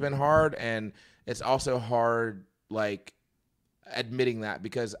been hard, and it's also hard, like, admitting that,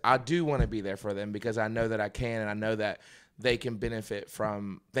 because I do want to be there for them because I know that I can, and I know that they can benefit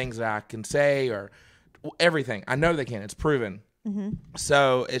from things that I can say or everything. I know they can. It's proven. Mm-hmm.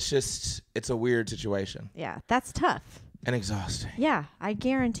 So it's a weird situation. Yeah. That's tough. And exhausting. Yeah. I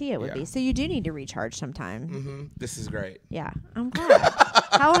guarantee it would Yeah. be. So you do need to recharge sometime. Mm-hmm. This is great. Yeah. I'm glad.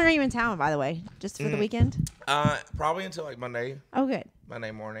 How long are you in town, by the way? Just for the weekend? Probably until like Monday Oh, good.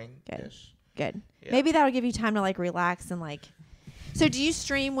 morning. Good. Good. Yeah. Maybe that'll give you time to like relax and like. So do you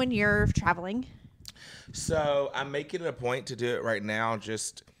stream when you're traveling? So I'm making it a point to do it right now.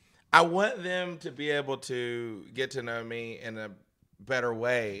 I want them to be able to get to know me in a better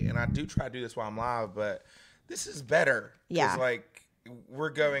way. And I do try to do this while I'm live, but this is better. Yeah. It's like we're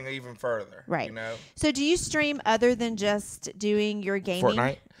going even further. Right. You know? So do you stream other than just doing your gaming?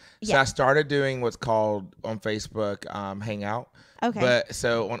 Fortnite. So Yeah. I started doing what's called on Facebook Hangout. Okay. But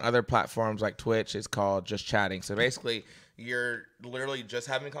so on other platforms like Twitch, it's called just chatting. So basically, you're literally just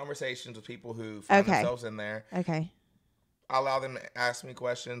having conversations with people who find themselves in there. Okay. I allow them to ask me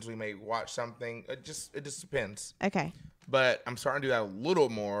questions. We may watch something. It just depends. Okay. But I'm starting to do that a little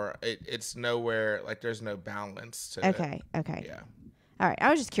more. It's nowhere, like, there's no balance to it. Okay. Yeah. All right. I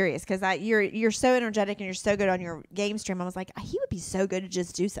was just curious because you're so energetic and you're so good on your game stream. I was like, he would be so good to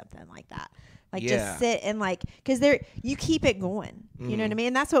just do something like that. Like just sit and like, because you keep it going. You know what I mean?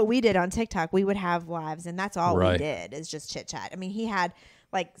 And that's what we did on TikTok. We would have lives, and that's all we did is just chit chat. I mean, he had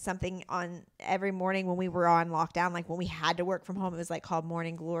like something on every morning when we were on lockdown, like when we had to work from home. It was like called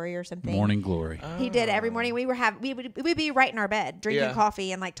Morning Glory or something. Morning Glory. He did every morning. We would be right in our bed drinking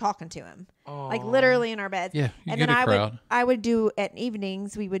coffee and like talking to him, like literally in our beds. Yeah, and then I would do at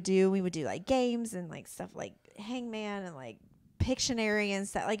evenings. We would do like games and like stuff like Hangman and like Pictionary and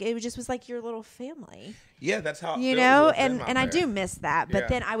stuff. Like it just was like your little family. Yeah, that's how it you feels know. with And them and out I there. do miss that. But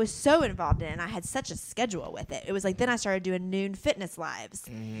then I was so involved in it, and I had such a schedule with it. It was like then I started doing noon fitness lives.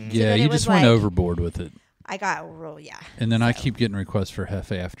 Yeah, you just went overboard with it. I got real, And then I keep getting requests for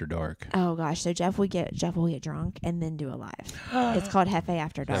Hefe After Dark. Oh gosh, so Jeff will get drunk and then do a live. It's called Hefe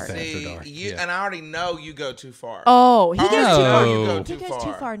After Dark. After Dark, And I already know you go too far. Oh, he goes too far. You go He too goes far.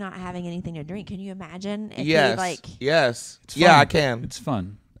 too far not having anything to drink. Can you imagine if Yes. he like? Yes. It's Yeah, fun. I can. It's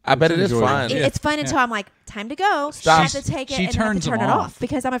fun. I bet it is enjoyable. fun. Yeah. It's fun until I'm like, time to go. Stop. I have to take it She and I have to turns turn it them off off.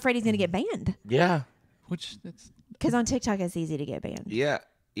 because I'm afraid he's going to get banned. Yeah. Which it's Because on TikTok it's easy to get banned. Yeah.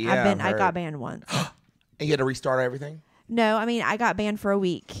 Yeah. I got banned once. And you had to restart everything? No, I mean I got banned for a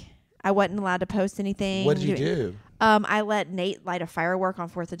week. I wasn't allowed to post anything. What did you do? I let Nate light a firework on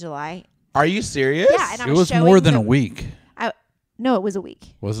 4th of July. Are you serious? Yeah, and I it was showing more than a him- week. No, it was a week.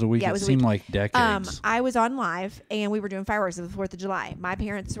 Was it a week? Yeah, it it was a seemed week. like decades. I was on live and we were doing fireworks on the 4th of July. My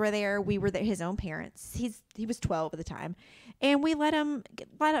parents were there. We were there, his own parents. He was 12 at the time, and we let him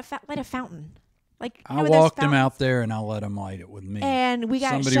light a fountain. Like I walked him out there and I let him light it with me. and we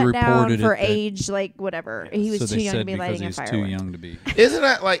got Somebody shut down reported for it that- age like whatever. He was so too they young said to be because lighting he a was firework. too young to be. Isn't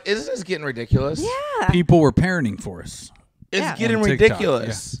this getting ridiculous? Yeah, People were parenting for us. It's Yeah. getting On TikTok,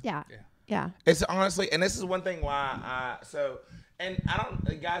 ridiculous. yeah. It's honestly, and this is one thing why and I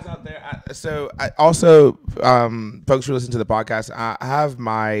don't, guys out there. I also, folks who listen to the podcast, I have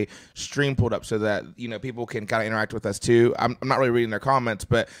my stream pulled up so that people can kind of interact with us too. I'm not really reading their comments,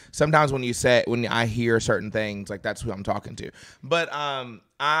 but sometimes when I hear certain things, like that's who I'm talking to. But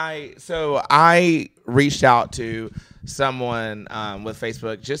I reached out to someone with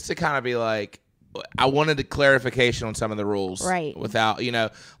Facebook just to kind of be like, I wanted a clarification on some of the rules, Right. Without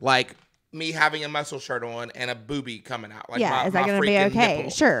like me having a muscle shirt on and a boobie coming out. Like Yeah, my, is that my going to be freaking okay?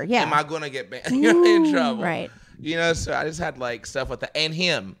 nipple. Sure, yeah. Am I going to get banned? In trouble? Right. You know, so I just had like stuff with that and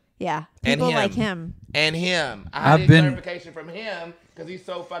him. Yeah, And people him. like him. And him. I had clarification from him because he's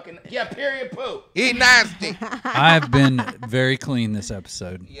so fucking period poop. He nasty. I've been very clean this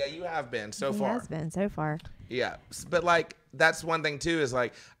episode. Yeah, you have been so He far. has been so far. Yeah, but like that's one thing too is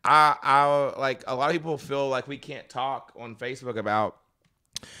like I like a lot of people feel like we can't talk on Facebook about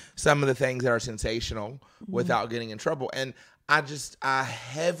some of the things that are sensational without getting in trouble, and I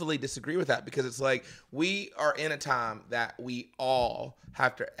heavily disagree with that because it's like we are in a time that we all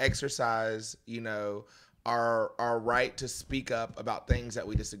have to exercise, you know, our right to speak up about things that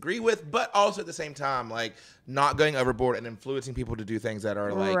we disagree with, but also at the same time, like not going overboard and influencing people to do things that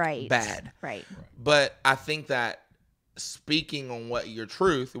are like bad. Right. But I think that speaking on what your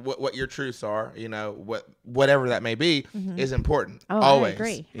truths are, you know, whatever that may be, is important. Oh, always. I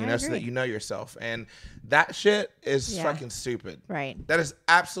agree. You know, so that you know yourself. And that shit is fucking stupid. Right. That is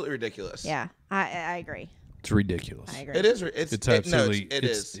absolutely ridiculous. Yeah, I agree. It's ridiculous. I agree. It is. It's absolutely. It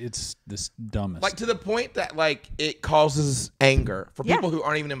is. It's the dumbest. Like to the point that like it causes anger for people who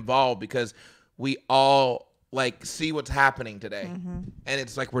aren't even involved because we all like see what's happening today, and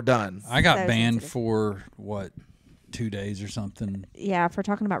it's like we're done. I got So banned sensitive. for what, 2 days or something. Yeah, for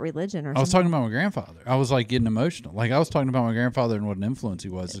talking about religion or I was something. talking about my grandfather. I was like getting emotional. Like I was talking about my grandfather and what an influence he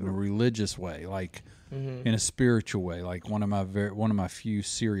was in a religious way, like in a spiritual way, like one of my few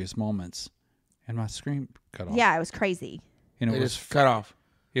serious moments. And my screen cut off. Yeah, it was crazy. And It was cut off.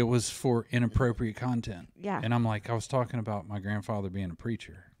 It was for inappropriate content. Yeah. And I'm like, I was talking about my grandfather being a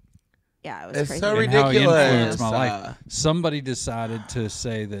preacher. Yeah, it was It's crazy. so And how he ridiculous. influenced my life. Somebody decided to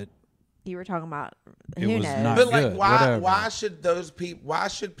say that You were talking about It who was knows? not But like, good, whatever. why should those people? Why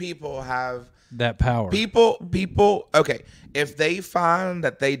should people have that power. people? Okay, if they find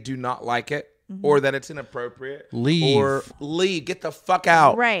that they do not like it or that it's inappropriate, Leave. or leave, get the fuck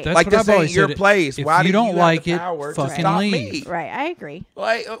out. Right. That's like what this I've ain't always your said. place. If Why you do don't have like the it, power to fucking stop leave. me? Right, I agree.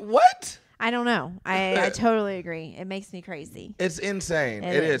 Like what? I don't know. I totally agree. It makes me crazy. It's insane.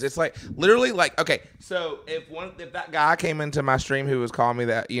 It It is. is. It's like literally like okay. So if that guy came into my stream who was calling me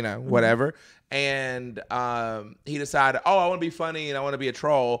that, you know, whatever, and he decided, oh, I want to be funny and I want to be a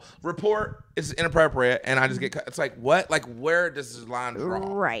troll. Report is inappropriate, and I just get cut. It's like what? Like where does this line draw?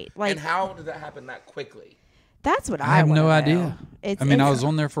 Right. Like and how does that happen that quickly? that's what I have no wanna idea. know. I mean, I was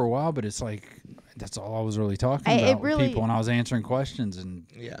on there for a while, but it's like that's all I was really talking It about with really- people, and I was answering questions, and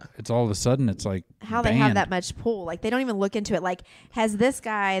Yeah. it's all of a sudden it's like how they have banned. that much pull. Like they don't even look into it. Like, has this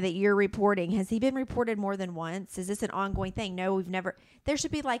guy that you're reporting, has he been reported more than once? Is this an ongoing thing? No, we've never. There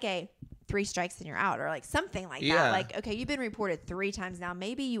should be like a 3 strikes and you're out, or like something like Yeah. that. Like, okay, you've been reported 3 times now.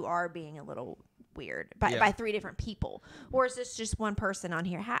 Maybe you are being a little weird by 3 different people, or is this just one person on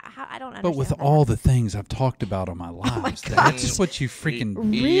here? How I don't understand. But with how that all works. the things I've talked about on my lives, that's just what you freaking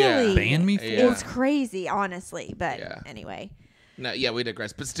Really? ban me for. Yeah. It's crazy, honestly. But Yeah. anyway, No, yeah, we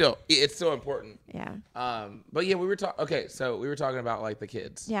digress, but still, it's so important. yeah, But yeah, we were talking. Okay, so we were talking about like the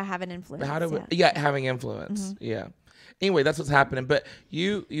kids. yeah, have an influence. How do we? yeah. Yeah, having influence. Yeah. Anyway, that's what's happening. But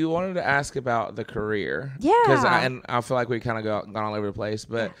you wanted to ask about the career. Yeah. Because I feel like we kind of gone all over the place,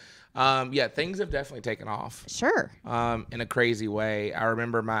 but things have definitely taken off. Sure. In a crazy way. I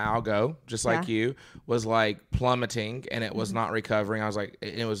remember my algo, just like you, was like plummeting and it was not recovering. I was like,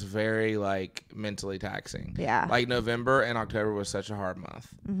 it was very like mentally taxing. Yeah. Like November and October was such a hard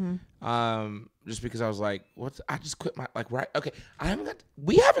month. Just because I was like, I just quit my, like, right. Okay.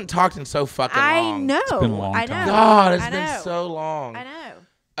 We haven't talked in so fucking long. I know. been a long I time. know. God, it's I been know. so long. I know.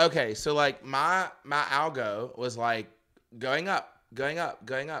 Okay, so like my algo was like going up,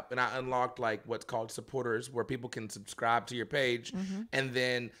 and I unlocked like what's called supporters, where people can subscribe to your page, and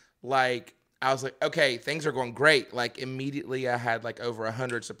then like I was like, okay, things are going great. Like immediately, I had like over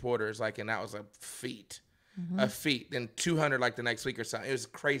 100 supporters, like, and that was a feat, Then 200 like the next week or something. It was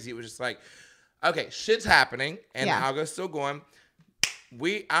crazy. It was just like, okay, shit's happening, and the algo's still going.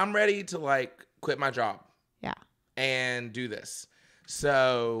 I'm ready to like quit my job. Yeah. And do this.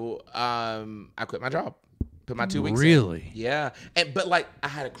 So I quit my job. Put my 2 weeks in. Really? Yeah. But like I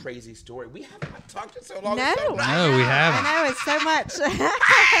had a crazy story. We haven't talked in so long. No. It's so No, we I haven't. know it's so much.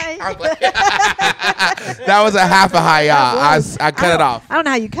 I'm like- that was a half a hi I cut it off. I don't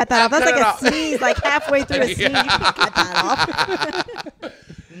know how you cut that off. That's cut like it a off. sneeze, like halfway through a sneeze. You can't cut that off.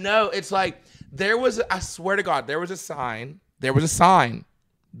 No, it's like I swear to God, there was a sign. There was a sign.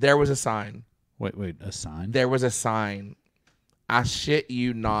 Wait, a sign? There was a sign. I shit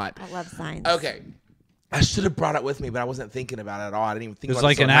you not. I love signs. Okay. I should have brought it with me, but I wasn't thinking about it at all. I didn't even think It was about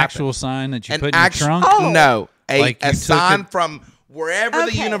like it. an actual sign that you put in your trunk? No. Like you A took sign it- from Wherever the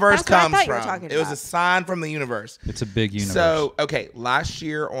Okay, universe that's what I comes thought you were from. talking It was about. a sign from the universe. It's a big universe. So, okay, last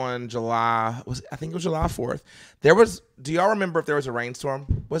year on I think it was July 4th, do y'all remember if there was a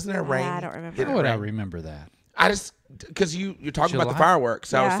rainstorm? Wasn't there rain? I don't remember. how would I remember that? I just, because you're talking about the July? fireworks,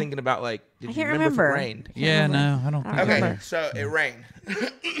 so I was Yeah. thinking about, like, did I you can't remember if remember. it rained? Yeah, no, I don't think. Okay, remember. so it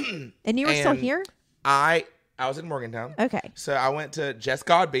rained. And you were still And here? I was in Morgantown. Okay. So I went to Jess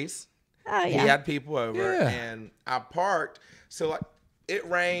Godby's. Oh, He yeah. had people over, Yeah. and I parked. So, like, it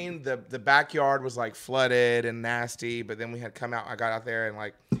rained. The backyard was, like, flooded and nasty, but then we had come out. I got out there, and,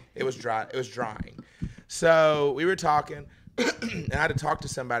 like, it was dry. It was drying. So we were talking, and I had to talk to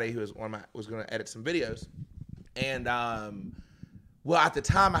somebody who was going to edit some videos. And, well, at the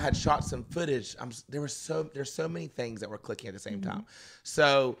time, I had shot some footage. There's so many things that were clicking at the same time.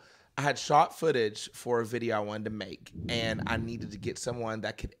 So I had shot footage for a video I wanted to make, and I needed to get someone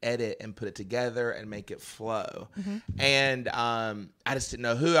that could edit and put it together and make it flow. And I just didn't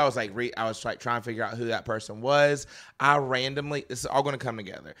know who. I was like trying to figure out who that person was. This is all going to come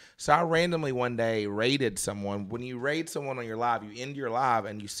together. So I randomly one day raided someone. When you raid someone on your live, you end your live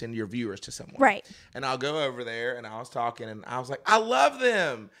and you send your viewers to someone. Right. And I'll go over there, and I was talking, and I was like, I love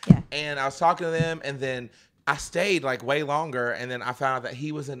them. Yeah. And I was talking to them, and then I stayed like way longer, and then I found out that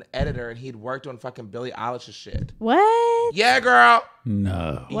he was an editor, and he'd worked on fucking Billie Eilish's shit. What? Yeah, girl.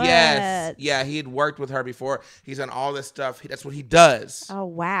 No. What? Yes. Yeah, he had worked with her before. He's done all this stuff. That's what he does. Oh,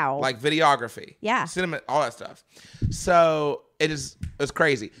 wow. Like videography. Yeah. Cinema, all that stuff. So it's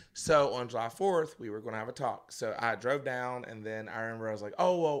crazy. So on July 4th, we were going to have a talk. So I drove down, and then I remember I was like,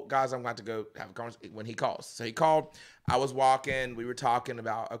 oh, well, guys, I'm going to go have a conversation when he calls. So he called. I was walking. We were talking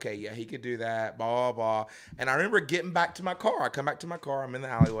about, okay, yeah, he could do that, blah, blah, blah. And I remember getting back to my car. I come back to my car. I'm in the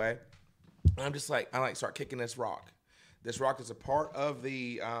alleyway. And I'm just like, I start kicking this rock. This rock is a part of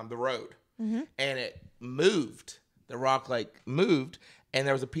the road. And it moved. The rock, like, moved. And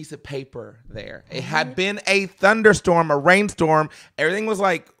there was a piece of paper there. It had been a thunderstorm, a rainstorm. Everything was,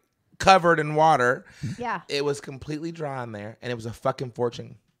 like, covered in water. Yeah. It was completely dry in there. And it was a fucking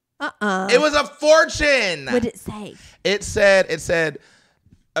fortune. Uh-uh. It was a fortune. What did it say? It said,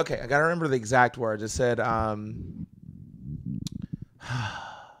 okay, I got to remember the exact words. It said,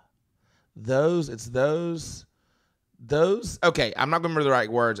 those. Okay, I'm not going to remember the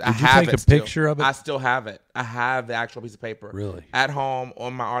right words. I you have take it a still. picture of it? I still have it. I have the actual piece of paper. Really? At home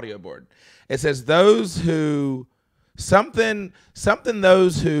on my audio board. It says those who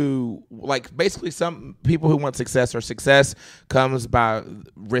those who, like, basically some people who want success, or success comes by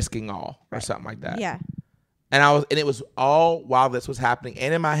risking all, or something like that. Yeah. And it was all while this was happening.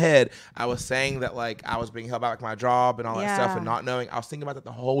 And in my head, I was saying that, like, I was being held back, like, my job and all that stuff, and not knowing. I was thinking about that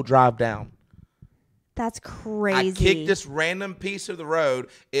the whole drive down. That's crazy. I kicked this random piece of the road.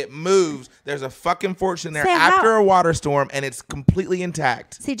 It moves. There's a fucking fortune there Say, after a water storm, and it's completely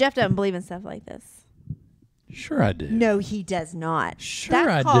intact. See, Jeff doesn't believe in stuff like this. Sure, I do. No, he does not. Sure,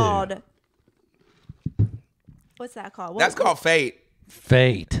 That's I called, what's that called? That's called fate.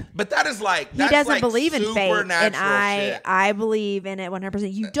 Fate. But that is like, He that's doesn't like believe in fate, and supernatural shit. I believe in it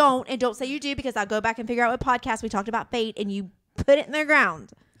 100%. You don't, and don't say you do, because I'll go back and figure out what podcast we talked about fate, and you put it in the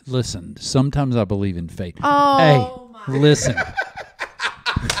ground. Listen, sometimes I believe in fate. Oh, Hey, listen.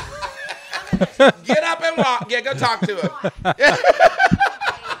 Get up and walk. Yeah, go talk to him.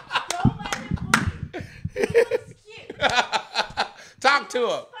 Don't let him point. He looks cute. Talk to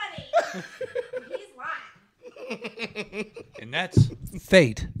him. Funny. He's lying. And that's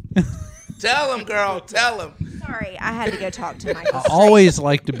fate. Tell him, girl. Tell him. Sorry, I had to go talk to Michael. I always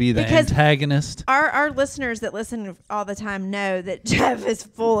like to be the Because- antagonist. Our listeners that listen all the time know that Jeff is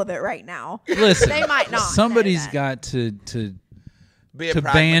full of it right now. Listen, They might not know somebody's that. got to Be a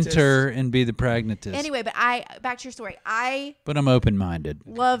pragmatist. banter and be the pragmatist. Anyway, but back to your story. I But I'm open-minded.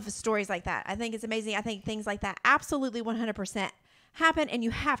 love stories like that. I think it's amazing. I think things like that absolutely 100% happen, and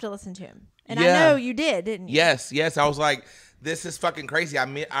you have to listen to him. And I Yeah. know you did, didn't you? Yes. I was like, this is fucking crazy.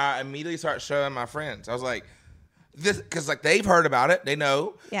 I immediately started showing my friends. I was like, this, because, like, they've heard about it. They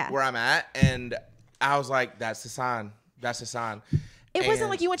know where I'm at. And I was like, that's the sign. That's the sign. It wasn't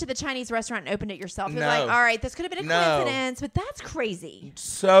like you went to the Chinese restaurant and opened it yourself. You're No. like, all right, this could have been a No. coincidence, but that's crazy.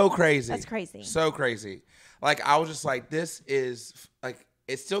 So crazy. That's crazy. So crazy. Like, I was just like, this is, like,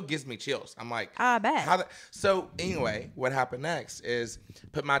 it still gives me chills. I'm like, I bet. So anyway, what happened next is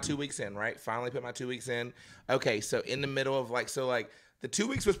put my 2 weeks in, right? Finally put my 2 weeks in. Okay, so in the middle of, like, the 2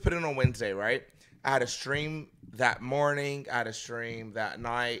 weeks was put in on Wednesday, right? I had a stream that morning. I had a stream that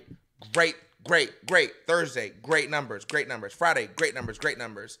night. Great. Thursday, great numbers. Friday, great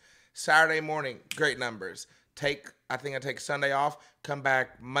numbers. Saturday morning, great numbers. I think I take Sunday off, come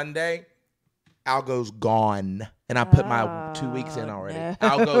back Monday, Algo's gone. And I put my 2 weeks in already. No.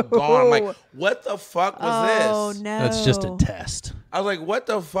 Algo gone. I'm like, what the fuck was this? No. That's just a test. I was like, what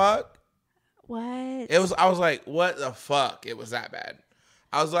the fuck? What? I was like, what the fuck? It was that bad.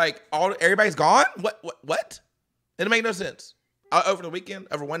 I was like, everybody's gone? What? It didn't make no sense. Over the weekend,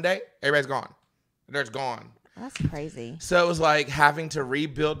 over one day, everybody's gone. They're just gone. That's crazy. So it was like having to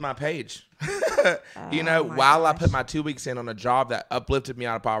rebuild my page. While gosh. I put my 2 weeks in on a job that uplifted me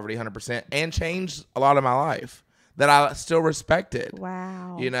out of poverty 100% and changed a lot of my life that I still respected.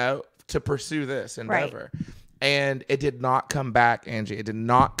 Wow. To pursue this endeavor. Right. And it did not come back, Angie. It did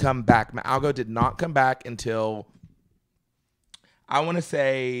not come back. My algo did not come back until, I want to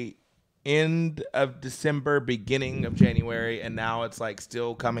say, end of December, beginning of January, and now it's like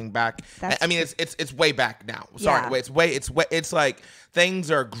still coming back. It's way back now. Sorry, it's like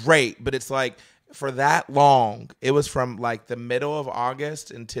things are great, but it's like for that long, it was from like the middle of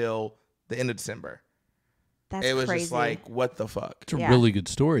August until the end of December. It was crazy. Just like, what the fuck? It's a really good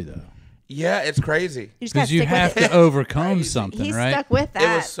story though. Yeah, it's crazy. Because you have to overcome something, He's right? stuck with that.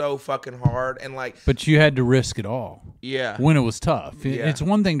 It was so fucking hard, and like. But you had to risk it all. Yeah. When it was tough, Yeah. It's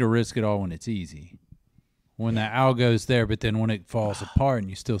one thing to risk it all when it's easy. When the algo's there, but then when it falls apart and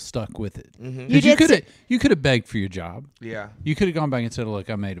you're still stuck with it. Mm-hmm. You could have begged for your job. Yeah. You could have gone back and said, "Look,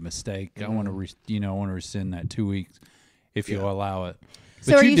 I made a mistake. I want to, I want to rescind that 2 weeks, if you'll allow it."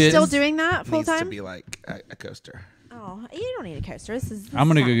 So are you still doing that full Needs to time? be like a coaster. Oh, you don't need a coaster. I'm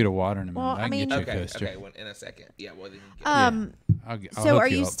gonna go get a water in a minute. Well, I can get you a coaster. Okay, in a second. Yeah, well, then I'll so hook are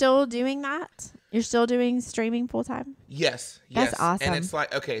you up. still doing that? You're still doing streaming full time? Yes. That's awesome. And it's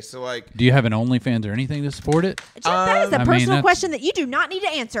like, okay, so like. Do you have an OnlyFans or anything to support it? Jeff, that is a I mean, personal question that you do not need to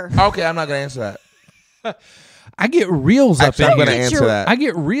answer. Okay, I'm not gonna answer that. I get reels up Actually, in I'm here. gonna answer that. I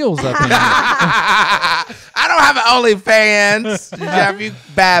get reels up in here. I don't have an OnlyFans, Jeff. You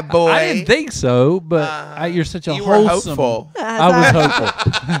bad boy. I didn't think so, but you're such a you were wholesome. hopeful. I was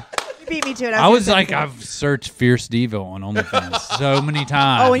hopeful. You beat me to it. I was like, I've searched Fierce Diva on OnlyFans so many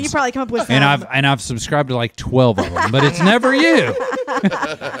times. Oh, and you probably come up with some. and I've subscribed to like 12 of them, but it's never you.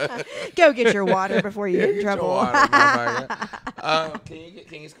 Go get your water before you get in trouble.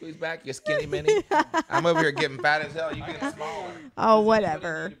 Can you squeeze back your skinny mini? I'm over here getting fat as hell. You getting smaller. Oh,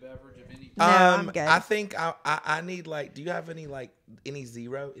 whatever. No, I'm good. I think I need like. Do you have any like any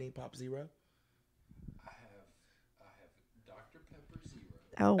zero? Any Pop Zero? I have Dr. Pepper Zero.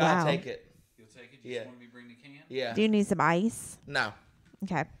 Oh, wow. I'll take it. You'll take it? Yeah. Want me to bring the can? Yeah. Do you need some ice? No.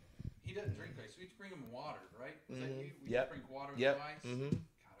 Okay. He doesn't drink ice. We bring him water, right? Is that you? We Yep. drink water Yep. with ice? Mm-hmm. God,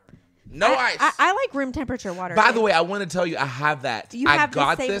 I remember. No ice. I like room temperature water. By the way, I want to tell you, I have that. Do you I have the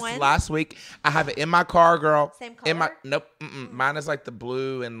got same this one? last week. I have it in my car, girl. Same In my color? nope. Mine is like the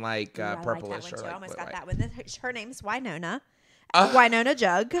blue and like Ooh, I like purplish that or one too. like. I almost blue, got like- that one. Her name's Winona. Winona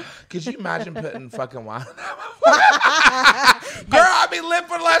Jug. Could you imagine putting fucking wine? Girl, I'll be lit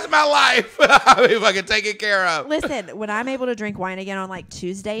for the rest of my life. I'll be fucking taken care of. Listen, when I'm able to drink wine again on like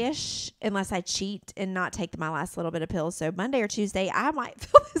Tuesday-ish, unless I cheat and not take my last little bit of pills, so Monday or Tuesday, I might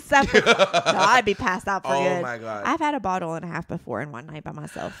fill this up. No, I'd be passed out for good. Oh my God. I've had a bottle and a half before in one night by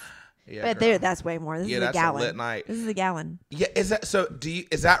myself. Yeah, But girl. dude, that's way more. This is a that's gallon. a lit night. This is a gallon. Yeah, is that so?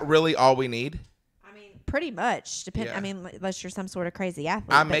 Is that really all we need? I mean, pretty much. Yeah. I mean, unless you're some sort of crazy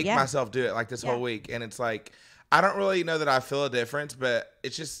athlete. I but make yeah. myself do it like this Yeah. whole week, and it's like I don't really know that I feel a difference, but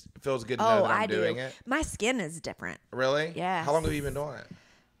it just feels good to know Oh, that I'm I doing do. it. My skin is different. Really? Yes. How long have you been doing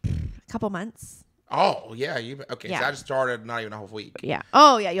it? A couple months. Oh yeah, you okay? Yeah. So I just started not even a whole week. Yeah.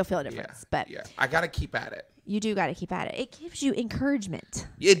 Oh, yeah. You'll feel a Yeah, difference. But yeah, I gotta keep at it. you do got to keep at it. It gives you encouragement.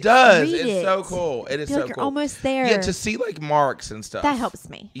 It does. Read It's so it. cool. It is Feel so like you're cool. almost there. Yeah, to see like marks and stuff. That helps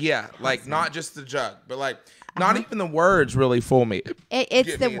me. Yeah, like not just the jug, but like not even the words really fool me. It's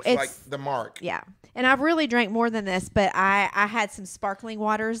Get the me? it's like the mark. yeah. And I've really drank more than this, but I had some sparkling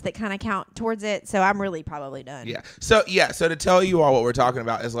waters that kind of count towards it, so I'm really probably done. Yeah. So to tell you all what we're talking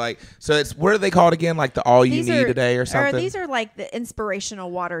about is like, so it's what are they called again? Like the all you need today or something. These are like the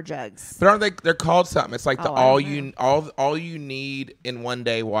inspirational water jugs. But aren't they? They're called something. It's like the Oh, I don't all you need in one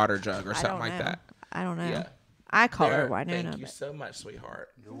day water jug or I something don't like know. that. I don't know. Yeah. I call her There. Winona. Thank you but- so much, sweetheart.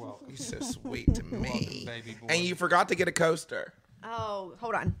 You're welcome. You're so sweet to me. baby boy. And you forgot to get a coaster. Oh,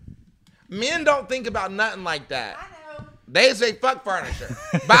 hold on. Men don't think about nothing like that. I know. They say fuck furniture.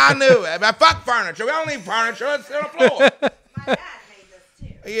 Buy new. Fuck furniture. We don't need furniture. It's on the floor. My dad made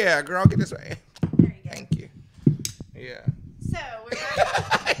this too. Yeah, girl, get this way. There you go. Thank you. Yeah. So we're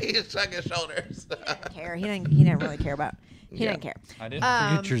back. He just shrugged his shoulders. He didn't care. He didn't really care about. He Yeah. didn't care. I didn't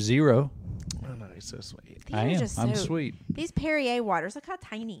forget your zero. Oh no, he's so sweet. These I are am. just I'm so- sweet. These Perrier waters, look how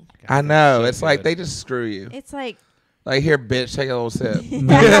tiny. I know. So It's like good. they just screw you. It's like Like, here, bitch, take a little sip.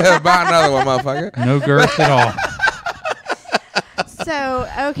 Buy another one, motherfucker. No girth at all. So,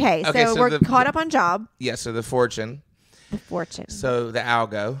 okay, Okay, so so we're caught up on job. Yeah, so the fortune. The fortune. So the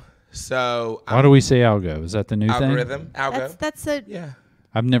algo. So Why do we say algo? Is that the new algorithm? thing? Algo. That's a. Yeah.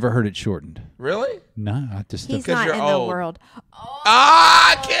 I've never heard it shortened. Really? No, I just He's Because not you're in old. the world. Oh,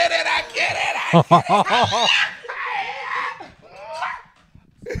 I get it. I get it.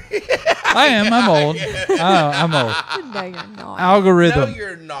 I am. I'm old. I'm old. No, you're not. Algorithm. No,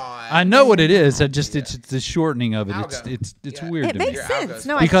 you're not. I know what it is. I just it's the shortening of it. Algo. It's Yeah. weird It to me makes Your sense. algo's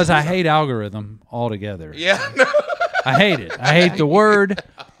No, because I hate algorithm altogether. Yeah. No. I hate it. I hate the word.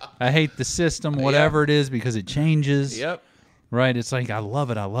 I hate the system, whatever it is, because it changes. Yep. Right? It's like I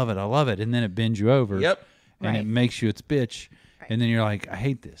love it, I love it, I love it, and then it bends you over. Yep. And it Right. makes you its bitch, and then you're like, I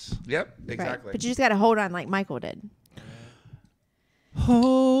hate this. Yep. Right. Exactly. But you just got to hold on like Michael did.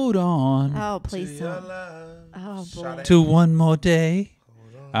 Hold on Oh, please Your don't. love. Oh, Shot boy. it. to one more day.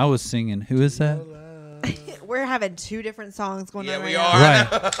 I was singing. Who is that? We're having two different songs going Yeah, on we right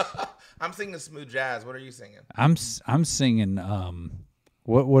are. Right. I'm singing smooth jazz. What are you singing? I'm singing.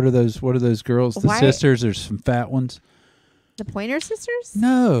 What are those girls? The Why- sisters. There's some fat ones. The Pointer Sisters?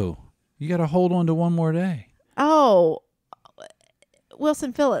 No, you got to hold on to one more day. Oh,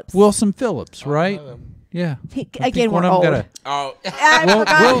 Wilson Phillips. Wilson Phillips, right? Yeah. I think Again, we're one of old. them Oh. I Well,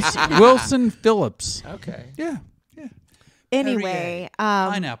 forgot. Wilson Phillips. Okay. Yeah. Anyway,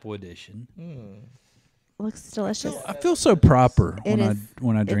 Pineapple edition. looks delicious. I feel so proper It is.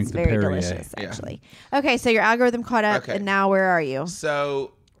 when I drink It's the very Perrier. delicious, Yeah. actually. Okay, so your algorithm caught up, Okay. and now where are you?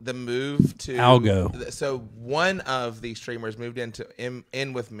 So the move to Algo. So one of the streamers moved in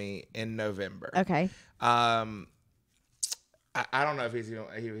with me in November. Okay. I don't know if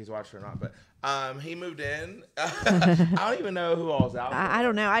he's watching or not, but he moved in. I don't even know who all's out. I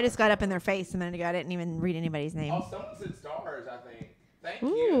don't know. I just got up in their face a minute ago. I didn't even read anybody's name. Oh, someone said stars. I think. Thank Ooh.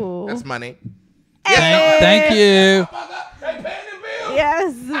 you. That's money. Thank you. Hey, paying the bill.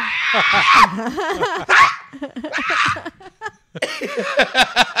 Yes.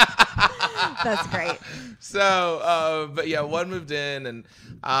 That's great. So, but yeah, one moved in, and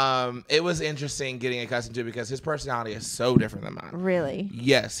it was interesting getting accustomed to it because his personality is so different than mine. Really?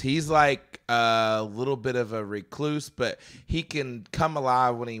 Yes, he's like a little bit of a recluse, but he can come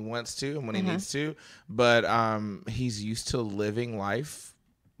alive when he wants to and when he needs to. But he's used to living life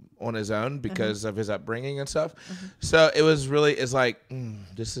on his own because of his upbringing and stuff. So it was really, it's like,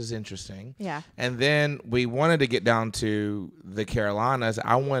 this is interesting. Yeah. And then we wanted to get down to the Carolinas.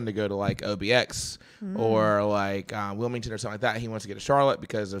 I wanted to go to like OBX or like Wilmington or something like that. He wants to get to Charlotte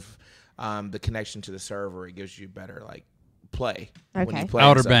because of the connection to the server. It gives you better like play when Okay. you play.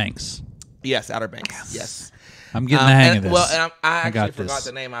 Outer So- Banks. Yes, Outer Banks. Yes. I'm getting the hang of this. Well, and I got actually forgot this.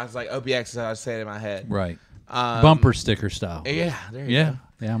 the name. I was like OBX, so I said it in my head. Right. Bumper sticker style. Yeah, there you Yeah. go.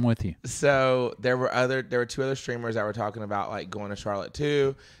 Yeah, I'm with you. So there were two other streamers that were talking about like going to Charlotte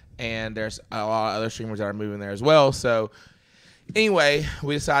too, and there's a lot of other streamers that are moving there as well. So anyway,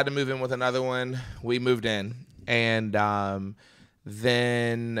 we decided to move in with another one. We moved in, and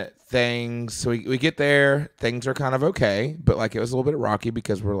then things. So we get there, things are kind of okay, but like it was a little bit rocky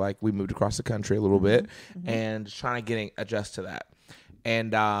because we moved across the country a little bit, and just trying to adjust to that.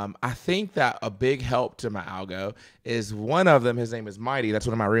 And I think that a big help to my algo is one of them. His name is Mighty. That's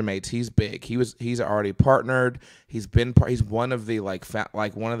one of my roommates. He's big. He's already partnered. He's one of the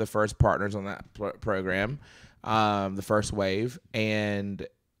one of the first partners on that program, the first wave. And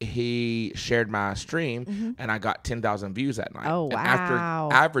he shared my stream, and I got 10,000 views that night. Oh, And wow.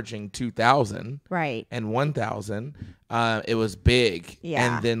 after averaging 2,000 Right. and 1,000, it was big.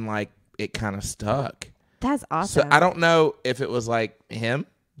 Yeah. And then it kind of stuck. That's awesome. So I don't know if it was like him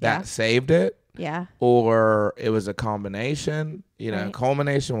that Yeah. saved it Yeah. or it was a combination, Right.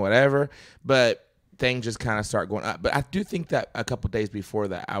 culmination, whatever. But things just kind of start going up. But I do think that a couple days before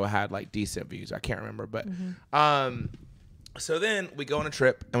that, I had like decent views. I can't remember, but so then we go on a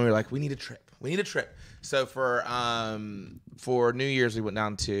trip and we were like, we need a trip. So for New Year's, we went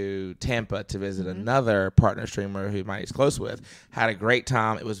down to Tampa to visit another partner streamer who Mighty's close with. Had a great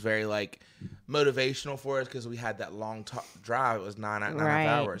time. It was very motivational for us because we had that long drive. It was nine and a Right.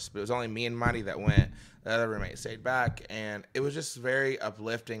 half hours. But it was only me and Mighty that went. The other roommate stayed back, and it was just very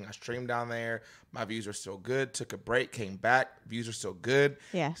uplifting. I streamed down there. My views are still good. Took a break, came back. Views are still good.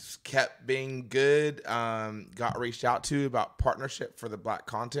 Yeah. Kept being good. Got reached out to about partnership for the Black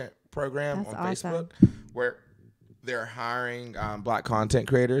Content Program That's on awesome. Facebook, where they're hiring Black content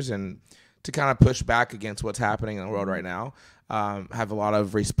creators and to kind of push back against what's happening in the world right now. Have a lot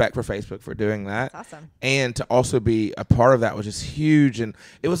of respect for Facebook for doing that. That's awesome. And to also be a part of that was just huge. And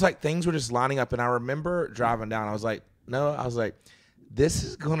it was like things were just lining up. And I remember driving down, I was like, no. I was like, this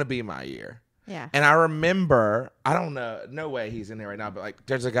is gonna be my year. Yeah. And I remember, I don't know, no way he's in there right now, but like,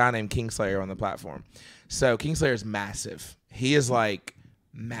 there's a guy named Kingslayer on the platform. So Kingslayer is massive. He is like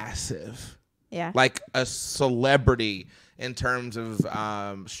massive. Yeah. Like a celebrity in terms of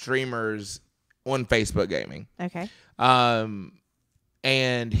streamers on Facebook gaming. Okay.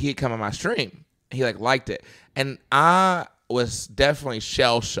 And he had come on my stream. He like liked it. And I was definitely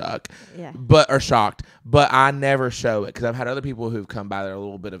shocked, Yeah. or shocked, but I never show it because I've had other people who've come by that are a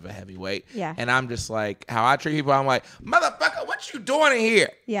little bit of a heavyweight. Yeah. And I'm just like, how I treat people, I'm like, motherfucker, what you doing in here?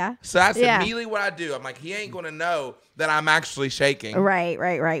 Yeah. So that's Yeah. immediately what I do. I'm like, he ain't gonna know that I'm actually shaking. Right.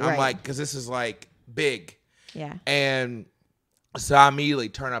 I'm like, because this is like big. Yeah. And so I immediately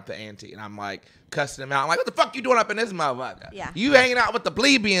turn up the ante, and I'm like cussing him out. I'm like, what the fuck you doing up in this motherfucker? Yeah. You hanging out with the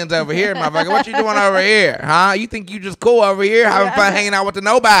plebeians over here, motherfucker. What you doing over here, huh? You think you just cool over here, having fun hanging out with the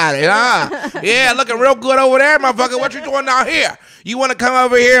nobody, huh? Yeah, looking real good over there, motherfucker. What you doing down here? You want to come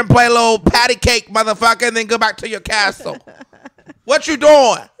over here and play a little patty cake, motherfucker, and then go back to your castle? What you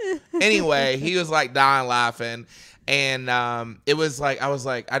doing? Anyway, he was like dying laughing. And it was like,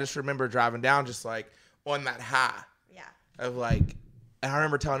 I just remember driving down just like on that high. Of like, and I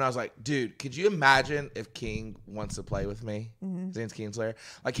remember telling him, I was like, dude, could you imagine if King wants to play with me? His name's Kingslayer.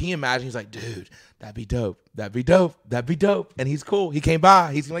 Like, can you imagine? He's like, dude, that'd be dope. That'd be dope. That'd be dope. And he's cool. He came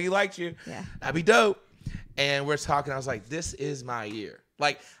by. He seemed like he liked you. Yeah. That'd be dope. And we're talking. I was like, this is my year.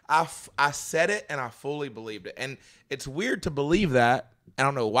 Like, I said it and I fully believed it. And it's weird to believe that. I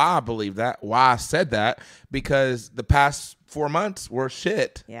don't know why I believe that, why I said that, because the past 4 months were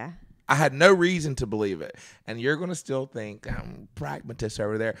shit. Yeah. I had no reason to believe it, and you're gonna still think I'm pragmatist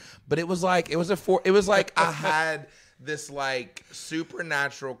over there. But it was like I had this like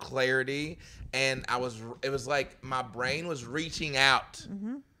supernatural clarity, and it was like my brain was reaching out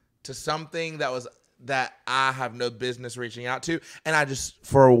to something that I have no business reaching out to, and I just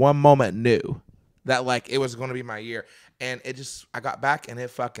for one moment knew that like it was gonna be my year, and I got back and it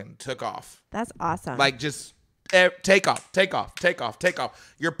fucking took off. That's awesome. Like just. Take off.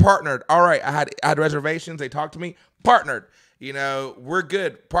 You're partnered. All right. I had reservations. They talked to me. Partnered. You know, we're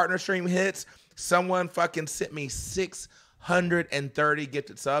good. Partner stream hits. Someone fucking sent me 630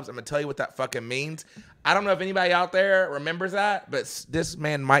 gifted subs. I'm gonna tell you what that fucking means. I don't know if anybody out there remembers that, but this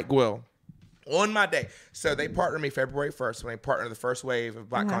man Mike will. On my day. So they partnered me February 1st when they partnered the first wave of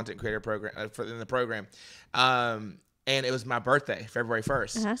Black Content Creator program in the program. And it was my birthday, February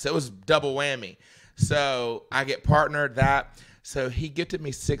 1st. So it was double whammy. So I get partnered that. So he gifted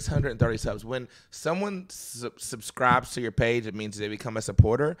me 630 subs. When someone subscribes to your page, it means they become a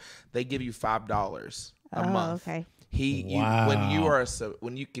supporter. They give you $5 a month. Okay.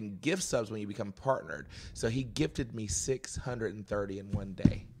 When you can give subs when you become partnered. So he gifted me 630 in one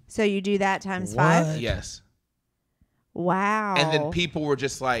day. So you do that times 5? Yes. Wow. And then people were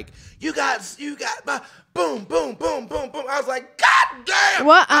just like, you got my boom, boom, boom, boom, boom. I was like, God damn.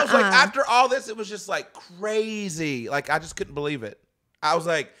 What? I was like, after all this, it was just like crazy. Like, I just couldn't believe it. I was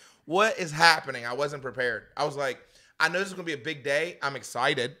like, what is happening? I wasn't prepared. I was like, I know this is going to be a big day. I'm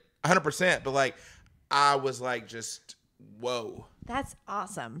excited, 100%. But like, I was like, just, whoa. That's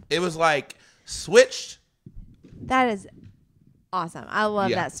awesome. It was like switched. That is awesome. I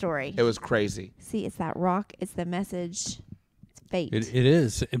love that story. It was crazy. See, it's that rock. It's the message. It's fate. It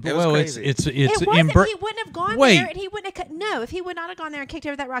is. It was crazy. It's It wasn't. He wouldn't have gone there, and he wouldn't have. No, if he would not have gone there and kicked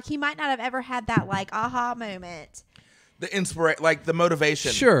over that rock, he might not have ever had that like aha moment. The inspiration, like the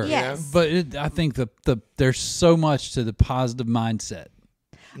motivation. Sure. Yes. But I think there's so much to the positive mindset.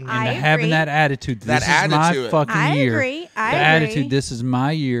 And I having agree. that attitude. This is my fucking year. Agree. I the agree. attitude. This is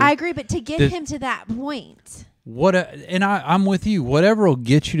my year. I agree, but to get him to that point. I'm with you. Whatever will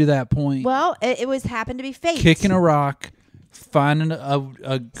get you to that point. Well, it was happened to be fate. Kicking a rock, finding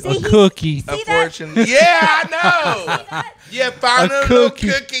a cookie. See A fortune. Yeah, I know. Yeah, finding a little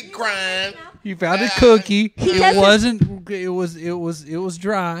cookie crime. You found a cookie. does It wasn't. It was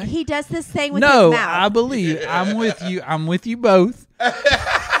dry. He does this thing with his No, mouth. I believe. I'm with you. I'm with you both.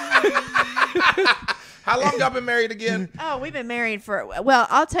 How long y'all been married again? Oh, we've been married well,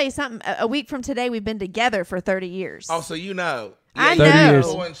 I'll tell you something. A week from today, we've been together for 30 years. Oh, so you know. I you 30 know. years.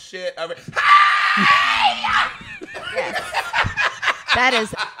 Doing shit over. That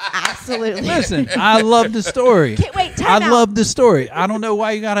is absolutely. Listen, I love the story. Wait, I time out. love the story. I don't know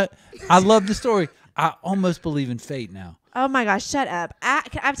why you gotta. I love the story. I almost believe in fate now. Oh my gosh, shut up. I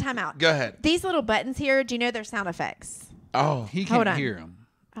have time out. Go ahead. These little buttons here, do you know they're sound effects? Oh, He Hold can't on. hear him.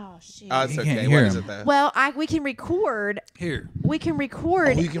 Oh, shoot. it's You okay. can't What hear is him. it though? Well, we can record. Here. We can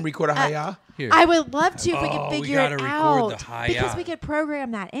record. You can record a hi-ya? Here. I would love to if we Oh, could we figure gotta it record out. the hi-ya. Because we could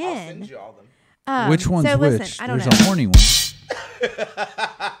program that I'll send in. you all them. Which one's so which? Listen, I don't There's know. a horny one.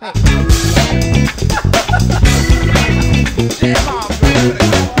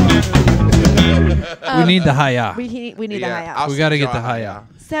 We need the hi-ya. We need the hi-ya. I'll We got to send get the y'all hi-ya.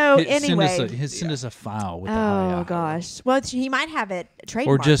 So Send anyway. us a file with the hi-ya. Oh gosh. Well, he might have it trademarked.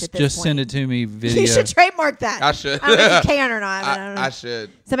 Or at just this send point. it to me video. You should trademark that. I should. I don't know if you can or not. I don't know. I should.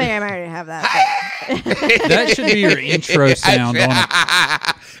 Somebody might already have that. That should be your intro sound on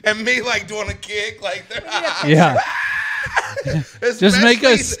it. And me like doing a kick like that. Yeah. Just make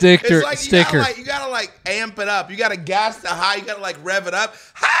a sticker. It's like, you gotta like amp it up. You gotta gas the high. You gotta like rev it up.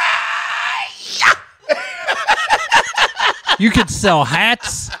 You could sell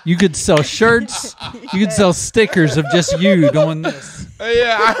hats. You could sell shirts. You could sell stickers of just you doing this.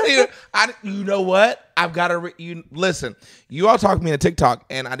 Yeah, you know what? I've got to listen. You all talked me into TikTok,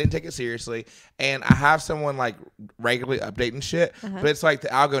 and I didn't take it seriously. And I have someone like regularly updating shit, but it's like the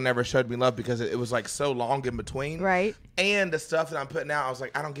algo never showed me love because it was like so long in between. Right. And the stuff that I'm putting out, I was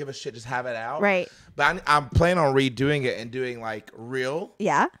like, I don't give a shit, just have it out. Right. But I'm planning on redoing it and doing like real.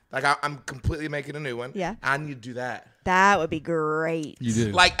 Yeah. Like I'm completely making a new one. Yeah. I need to do that. That would be great. You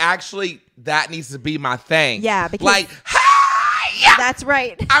do. Like actually, that needs to be my thing. Yeah, because like, hi-ya! That's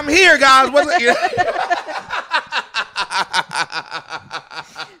right. I'm here, guys. What's it?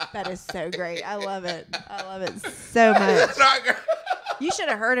 That is so great. I love it. I love it so much. You should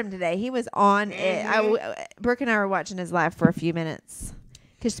have heard him today. He was on it. Brooke and I were watching his live for a few minutes.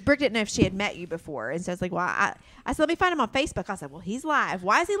 Because Brooke didn't know if she had met you before. And so I was like, well, I said, let me find him on Facebook. I said, well, he's live.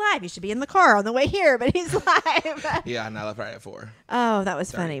 Why is he live? You should be in the car on the way here, but he's live. Yeah, and I left right at 4. Oh, that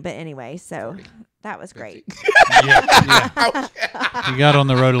was funny. But anyway, so that was great. Yeah. You got on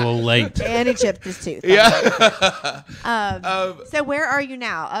the road a little late. And he chipped his tooth. Yeah. So where are you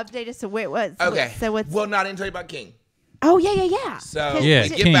now? Update us. So what's Okay. So what's? Well, no, I didn't tell you about King. Oh yeah. So Yeah, to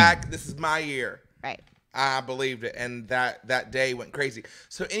get King. back, this is my year. Right. I believed it, and that day went crazy.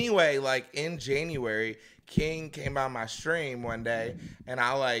 So anyway, like in January, King came by my stream one day, and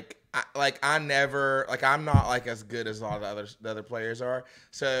I'm not like as good as all the other players are.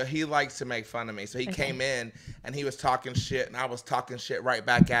 So he likes to make fun of me. So he came in and he was talking shit, and I was talking shit right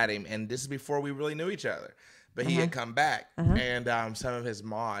back at him. And this is before we really knew each other. But he had come back, and some of his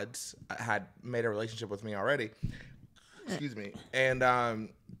mods had made a relationship with me already. Excuse me, and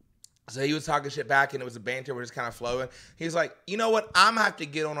so he was talking shit back, and it was a banter. We're just kind of flowing. He's like, you know what? I'm gonna have to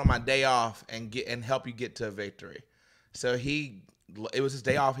get on my day off and help you get to a victory. So it was his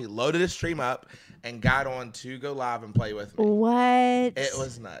day off. He loaded his stream up and got on to go live and play with me. What? It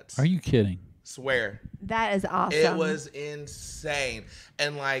was nuts. Are you kidding? Swear. That is awesome. It was insane,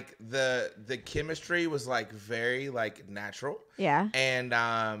 and like the chemistry was like very like natural. Yeah. And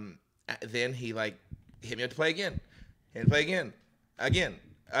then he like hit me up to play again, and play again. Again.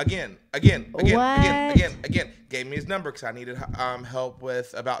 Gave me his number because I needed help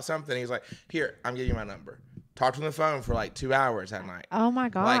with about something. He's like, here, I'm giving you my number. Talked on the phone for like 2 hours that night. Oh my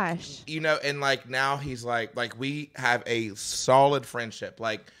gosh. Like, and like now he's like we have a solid friendship.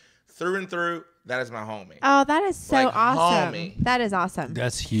 Like through and through, that is my homie. Oh, that is so Like, awesome. homie. That is awesome.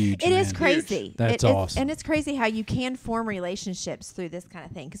 That's huge. It is man. crazy. That's It's- awesome. and it's crazy how you can form relationships through this kind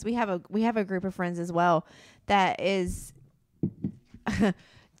of thing. Because we have a group of friends as well that is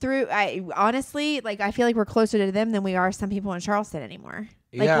honestly, like I feel like we're closer to them than we are some people in Charleston anymore.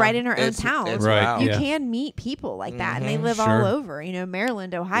 Like Yeah, right in our own it's town. Right, wild. You yeah. can meet people like that, and they live Sure. all over.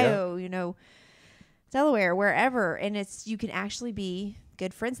 Maryland, Ohio, Delaware, wherever, and you can actually be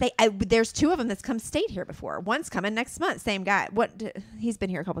good friends. There's 2 of them that's come stayed here before. One's coming next month. Same guy. He's been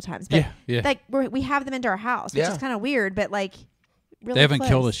here a couple times. But Yeah. like we have them into our house, which Yeah. is kind of weird, but like really They haven't close.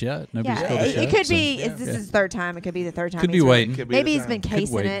 killed us yet. Nobody's Yeah, killed us it yet. could so- be. This is his 3rd time. It could be the 3rd time. Could be he's waiting. Could be Maybe the he's been time. Could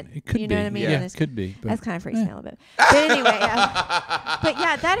casing wait. it. It could You know be. what I mean? Yeah, And it could be. But that's kind of freaks me out a little bit. But anyway, but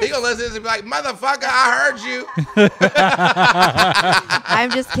yeah, that He is. gonna listen to this and be like, motherfucker, I heard you.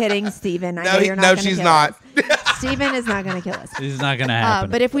 I'm just kidding, Steven. I know you're not. no, gonna she's kill not. us. Steven is not going to kill us. This is not going to happen.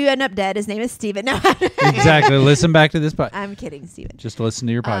 But if we end up dead, his name is Steven. No, Exactly. Listen back to this podcast. I'm kidding, Steven. Just listen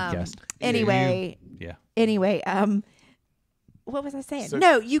to your podcast. Anyway, what was I saying? So-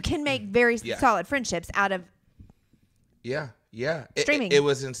 No, you can make very Yeah. solid friendships out of. Yeah. Streaming. It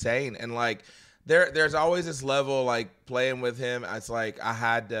was insane, and like there's always this level like playing with him. It's like I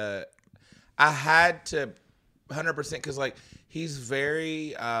had to 100% because like he's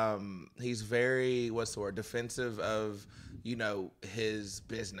very what's the word, defensive of his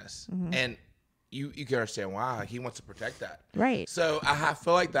business, and you can understand why he wants to protect that. Right. So I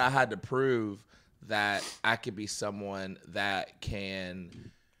feel like that I had to prove that I could be someone that he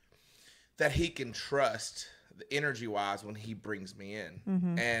can trust. the energy wise when he brings me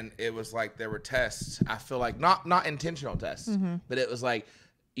in. And it was like there were tests. I feel like not intentional tests, but it was like,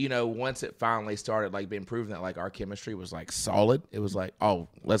 you know, once it finally started like being proven that like our chemistry was like solid, it was like, oh,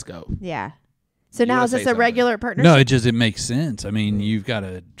 let's go. Yeah. So now wanna is this say a something? regular partnership? No, it makes sense. I mean, you've got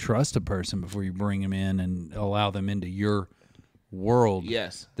to trust a person before you bring them in and allow them into your world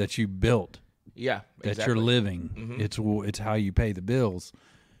Yes. that you built, Yeah. that Exactly. you're living. It's how you pay the bills.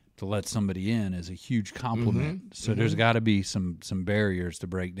 To let somebody in is a huge compliment. So there's got to be some barriers to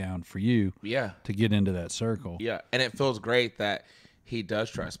break down for you Yeah. to get into that circle. Yeah. And it feels great that he does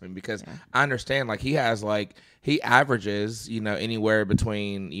trust me because I understand like he averages, you know, anywhere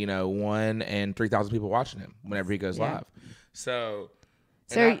between, you know, 1,000 and 3,000 people watching him whenever he goes live. So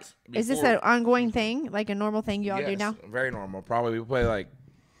is this an ongoing thing, like a normal thing you all do now? Very normal. Probably we play like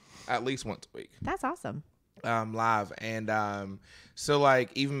at least once a week. That's awesome. Live. And so like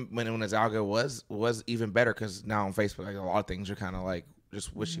even when his algo was even better because now on Facebook like a lot of things are kind of like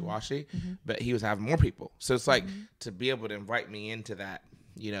just wishy-washy, but he was having more people. So it's like to be able to invite me into that,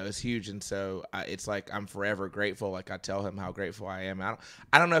 you know, is huge. And so it's like I'm forever grateful. Like I tell him how grateful I am.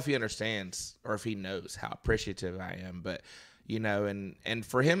 I don't know if he understands or if he knows how appreciative I am, but you know, and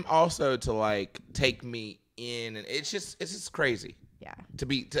for him also to like take me in, and it's just crazy. Yeah.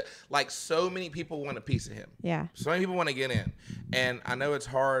 To like so many people want a piece of him. Yeah. So many people want to get in. And I know it's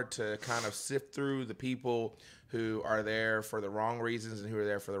hard to kind of sift through the people who are there for the wrong reasons and who are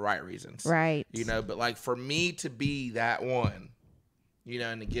there for the right reasons. Right. You know, but like for me to be that one, you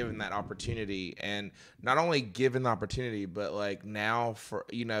know, and to give him that opportunity, and not only given the opportunity, but like now for,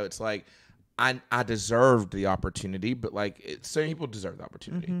 you know, it's like I deserved the opportunity, but like so many people deserve the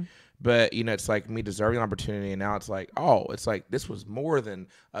opportunity. But, you know, it's like me deserving an opportunity, and now it's like, oh, it's like this was more than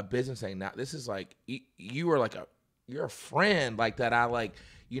a business thing. Now this is like you are like you're a friend like that. I like,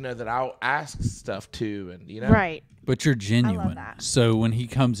 you know, that I'll ask stuff to, and you know, Right. But you're genuine. that. So when he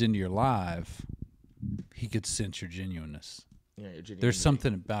comes into your live, he could sense your genuineness. Yeah, you're genuine. There's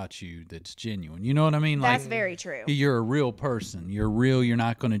something about you that's genuine. You know what I mean? That's Like very true. you're a real person. You're real. You're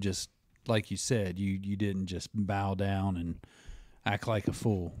not going to just, like you said, you didn't just bow down and act like a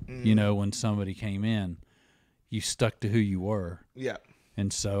fool. You know, when somebody came in, you stuck to who you were. Yeah.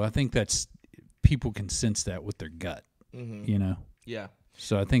 And so I think that's, people can sense that with their gut, you know? Yeah.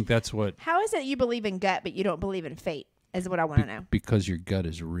 So I think that's what, How is it you believe in gut, but you don't believe in fate, is what I want to know. because your gut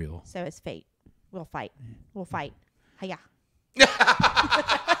is real. So is fate. We'll fight. We'll fight. Hiya.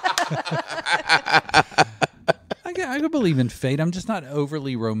 I could believe in fate. I'm just not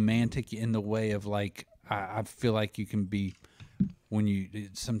overly romantic in the way of like, I feel like you can be,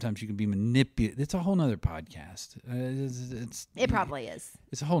 sometimes you can be manipulated. It's a whole nother podcast. It probably is.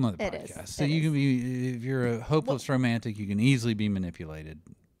 It's a whole nother It podcast. is. So It you is. can be, if you're a hopeless romantic, you can easily be manipulated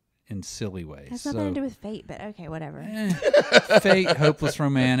in silly ways. Has nothing to do with fate, but okay, whatever. Fate, hopeless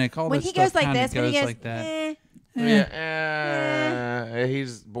romantic, all When that he stuff goes like kinda this, when he goes, like that. Yeah.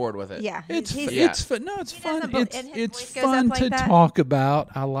 He's bored with it. Yeah. It's he's- Yeah. it's fun. No, it's He fun. doesn't and his It's voice goes fun up like to that. talk about.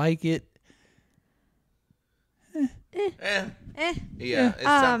 I like it. Yeah. Eh. Yeah. It's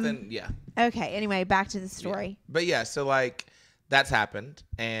something. Yeah. Okay, anyway, back to the story. But yeah, so like that's happened,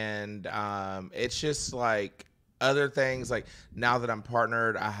 and it's just like other things. Like now that I'm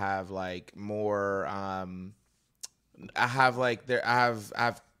partnered, I have like more. I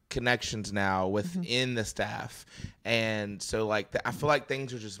have connections now within the staff, and so like I feel like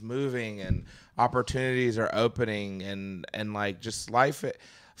things are just moving and opportunities are opening, and like just life,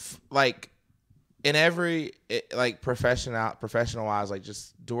 like. In every like professional wise, like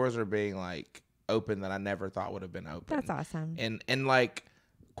just doors are being like open that I never thought would have been open. That's awesome. And like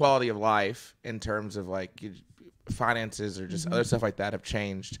quality of life in terms of like finances or just other stuff like that have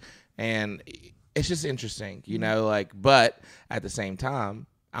changed, and it's just interesting, you know. Like, but at the same time,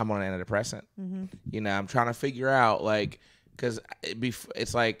 I'm on an antidepressant. You know, I'm trying to figure out like because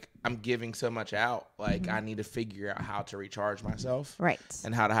it's like I'm giving so much out. Like I need to figure out how to recharge myself, Right.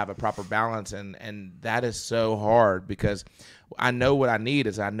 and how to have a proper balance, and that is so hard because I know what I need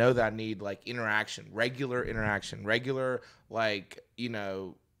is I know that I need like regular like, you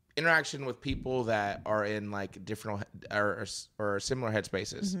know, interaction with people that are in like different or similar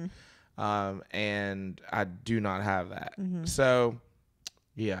headspaces, and I do not have that. So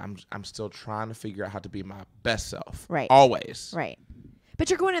yeah, I'm still trying to figure out how to be my best self, Right. Always, Right. But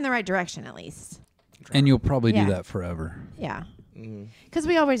you're going in the right direction at least. And you'll probably Yeah. do that forever. Yeah. Because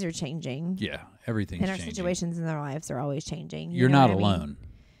we always are changing. Yeah, everything's And our changing. situations in our lives are always changing. You're know not what I mean? alone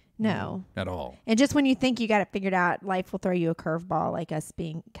No. at all. And just when you think you got it figured out, life will throw you a curveball, like us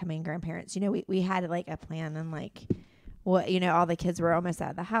becoming grandparents. You know, we had like a plan, and like well, all the kids were almost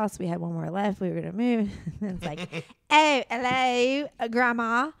out of the house. We had one more left. We were going to move. And it's like, oh, hello,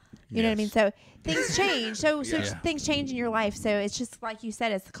 grandma. You know what I mean? So things change. So things change in your life. So it's just like you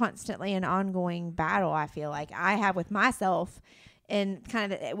said, it's constantly an ongoing battle. I feel like I have with myself, and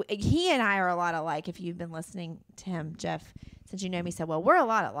kind of he and I are a lot alike. If you've been listening to him, Jeff, since you know me so well, we're a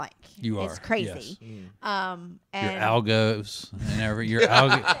lot alike. You are. It's crazy. Yes. And your algos and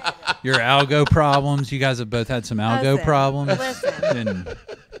your algo problems. You guys have both had some algo problems. Listen.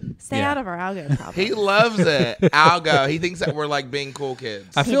 Stay out of our algo problems. He loves it. Algo. He thinks that we're like being cool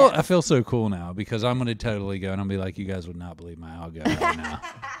kids. I feel so cool now because I'm going to totally go and I'll be like, you guys would not believe my algo right now.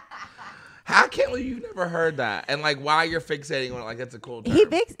 How can't believe you've never heard that? And like why you're fixating on it like that's a cool term.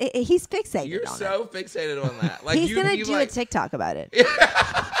 He's fixated. You're on so it. fixated on that. Like he's gonna do a TikTok about it.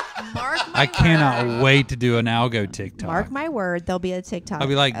 I cannot wait to do an algo TikTok. Mark my word, there'll be a TikTok. I'll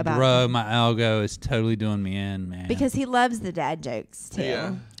be like, about bro, my algo is totally doing me in, man. Because he loves the dad jokes too.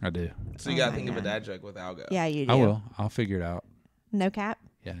 Yeah, I do. So you gotta think of a dad joke with algo. Yeah, you do. I will. I'll figure it out. No cap.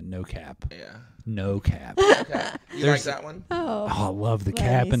 Yeah, no cap. Yeah. No cap. Okay. You like that one? Oh, I love the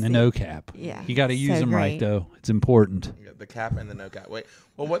cap and the no cap. Yeah. You got to use So them right, great. though. It's important. Yeah, the cap and the no cap. Wait.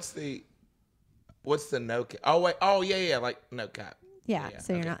 Well, what's the no cap? Oh wait. Oh yeah. Like no cap. Yeah.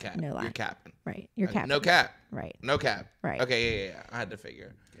 So you're okay, not cap. no lie. You're capping. Right. You're Okay, capping. no cap. Right. No cap. Right. Okay. Yeah. I had to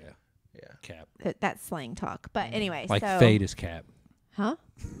figure. Yeah. Cap. That's slang talk. But anyway, Like so fade is cap. huh?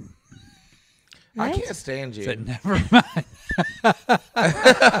 I What? can't stand you. Said never mind.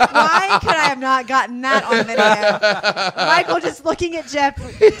 Why could I have not gotten that on video? Michael just looking at Jeff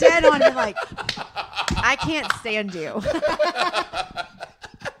dead on him like, I can't stand you.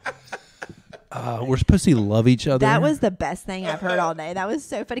 We're supposed to love each other. That was the best thing I've heard all day. That was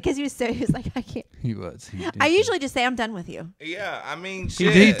so funny because he was like, I can't. He was. I usually just say I'm done with you. Yeah. I mean, He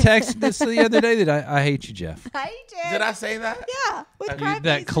shit. texted us the other day that I hate you, Jeff. I did. Did I say that? Yeah. With cry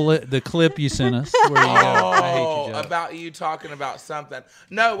That faces. the clip you sent us where you go, I hate Oh, you, Jeff. about you talking about something.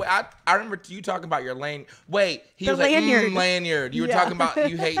 No, I remember you talking about your lane. Wait, he The was lanyard. like, lanyard. You were Yeah. talking about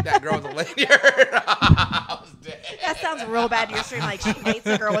you hate that girl with a lanyard. I was dead. That sounds real bad in your stream. Like she hates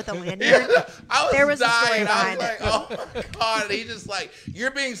a girl with a lanyard. I was There was a dying. story I behind was it. like, oh my God. And he just like,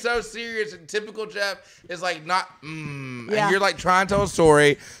 you're being so serious, and typical Jeff is like not, Yeah. and you're like trying to tell a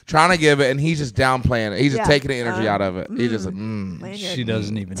story, trying to give it, and he's just downplaying it. He's just Yeah. taking the energy out of it. He's just like, Lanyard. She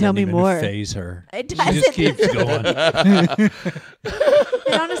doesn't even Tell me more. phase her. It She doesn't. just keeps going.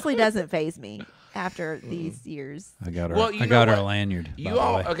 It honestly doesn't faze me after these years. I got her. Well, you I got know her a what? lanyard. by You the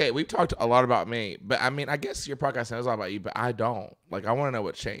all way. okay? We've talked a lot about me, but I mean, I guess your podcast knows all about you, but I don't. Like, I want to know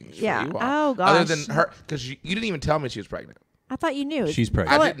what changed. Yeah. For you all. Oh, Other gosh. than her, because you didn't even tell me she was pregnant. I thought you knew. She's I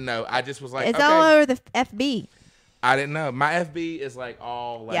pregnant. didn't know. I just was like, It's okay. all over the FB. I didn't know. My FB is like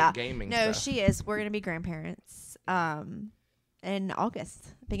all like gaming. No, stuff. she is. We're gonna be grandparents in August,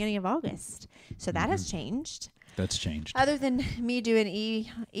 beginning of August. So that has changed. That's changed. Other than me doing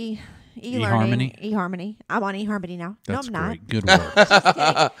e-learning, eHarmony? eHarmony. I'm on eHarmony now. That's no, I'm great. Good work.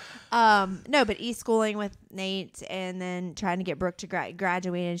 not. No, but e-schooling with Nate, and then trying to get Brooke to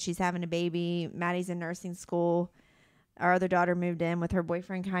graduate, and she's having a baby. Maddie's in nursing school. Our other daughter moved in with her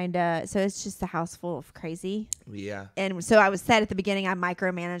boyfriend, kinda. So it's just a house full of crazy. Yeah. And so I was said at the beginning, I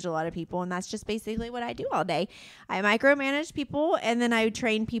micromanage a lot of people, and that's just basically what I do all day. I micromanage people, and then I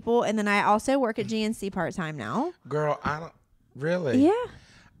train people, and then I also work at GNC part time now. Girl, I don't really. Yeah,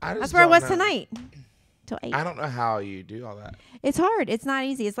 I just that's where I don't was know. tonight till 8. I don't know how you do all that. It's hard. It's not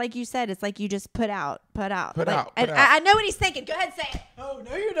easy. It's like you said. It's like you just put out. Put out, And put out. I know what he's thinking. Go ahead, say it. Oh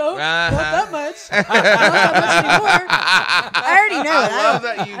no, you don't. Uh-huh. Not that much. Not that much anymore. I already know it. I love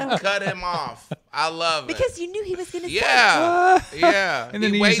that you cut him off. I love it. Because you knew he was going to say it. Yeah. Yeah. And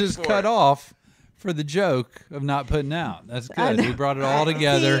then he waits just for cut it. off for the joke of not putting out. That's I good. know. We brought it all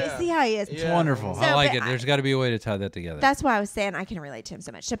together. See how he is. It's Yeah. wonderful. So, I like but it. There's got to be a way to tie that together. That's why I was saying I can relate to him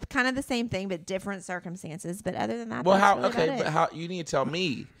so much. So kind of the same thing, but different circumstances. But other than that, Well, that's how? really Okay, about but it. how? You need to tell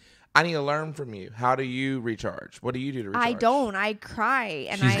me. I need to learn from you. How do you recharge? What do you do to recharge? I don't. I cry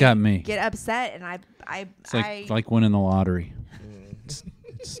and She's I got me. get upset and I It's like winning the lottery.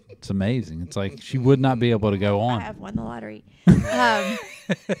 It's amazing. It's like she would not be able to go I on. have won the lottery. No,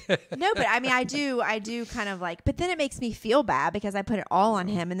 but I mean, I do kind of like, but then it makes me feel bad because I put it all on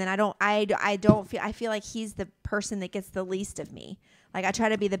him, and then I feel like he's the person that gets the least of me. Like I try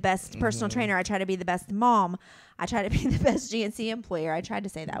to be the best personal trainer. I try to be the best mom. I try to be the best GNC employer. I tried to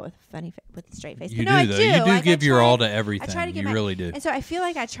say that with with a straight face. You but no, do, I though. do. You do Like, give I your try- all to I everything. try to give You really do. And so I feel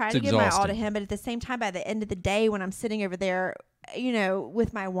like I try It's to give my all to exhausting. him, but at the same time, by the end of the day, when I'm sitting over there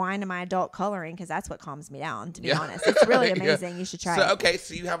with my wine and my adult coloring, because that's what calms me down, to be honest. It's really amazing. You should try it. Okay,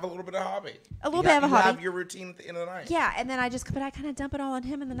 so you have a little bit of hobby. A little bit of a hobby. You have your routine at the end of the night. Yeah, and then I kind of dump it all on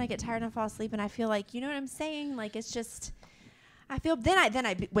him, and then I get tired and fall asleep, and I feel like, you know what I'm saying? Like, it's just, I feel, then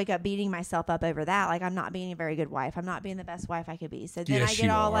I wake up beating myself up over that. Like, I'm not being a very good wife. I'm not being the best wife I could be. So then I get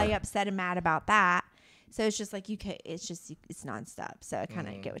all like upset and mad about that. So it's just like it's nonstop. So I kind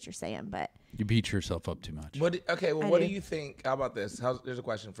of get what you're saying, but you beat yourself up too much. What do you think? How about this? There's a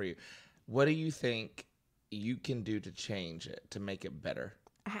question for you. What do you think you can do to change it, to make it better?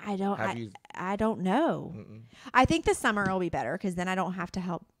 I don't know. Mm-mm. I think the summer will be better because then I don't have to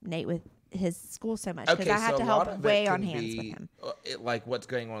help Nate with his school so much because I have to help way on hands with him. Like what's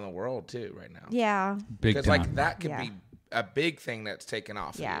going on in the world too right now. Yeah, big time. Like that could be a big thing that's taken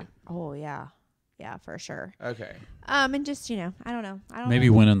off. Yeah. Of you. Oh yeah. Yeah, for sure. Okay. And just, I don't know. Maybe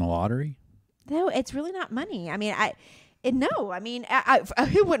winning the lottery? No, it's really not money. I mean,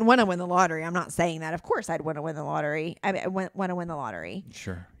 who wouldn't want to win the lottery? I'm not saying that. Of course I'd want to win the lottery. I want to win the lottery.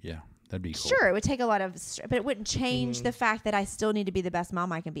 Sure. Yeah. That'd be cool. Sure. It would take a lot of, but it wouldn't change the fact that I still need to be the best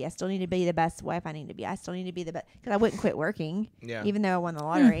mom I can be. I still need to be the best wife I need to be. I still need to be the best, because I wouldn't quit working, even though I won the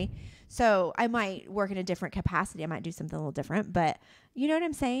lottery. So I might work in a different capacity. I might do something a little different, but you know what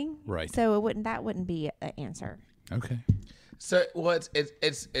I'm saying? Right. So that wouldn't be an answer. Okay. So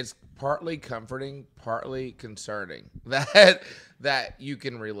it's partly comforting, partly concerning that you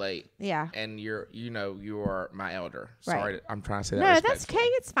can relate. Yeah. And you are my elder. Right. Sorry, I'm trying to say that. No, that's okay.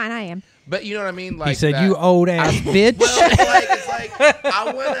 It's fine. I am. But you know what I mean? Like he said, "You old ass bitch." Well, it's like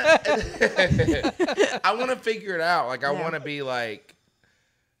I wanna figure it out. Like I wanna be like.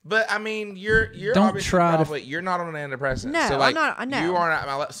 But I mean, you're obviously you're not on an antidepressant. No, so like, I'm not. No. You are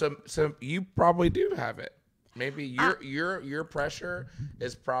not. So you probably do have it. Maybe your pressure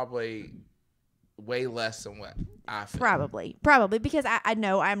is probably way less than what I feel. Probably because I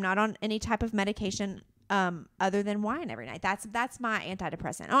know I'm not on any type of medication other than wine every night. That's my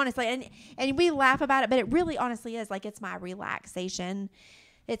antidepressant, honestly. And we laugh about it, but it really honestly is like, it's my relaxation.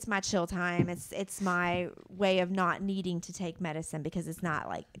 It's my chill time. It's my way of not needing to take medicine, because it's not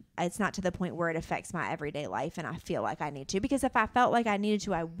to the point where it affects my everyday life and I feel like I need to. Because if I felt like I needed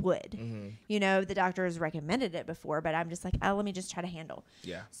to, I would. Mm-hmm. The doctor has recommended it before, but I'm just like, let me just try to handle.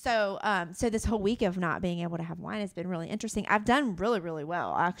 Yeah. So this whole week of not being able to have wine has been really interesting. I've done really, really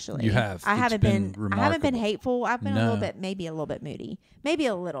well, actually. You have. I haven't been hateful. I've been maybe a little bit moody, maybe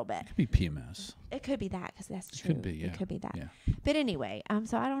a little bit. It could be PMS. It could be that, because that's true. Could be, yeah. It could be that. Yeah. But anyway,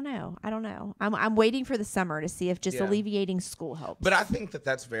 so I don't know. I'm waiting for the summer to see if just alleviating school helps. But I think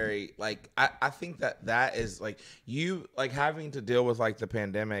that's very, like, I think that is, like, you, like, having to deal with, like, the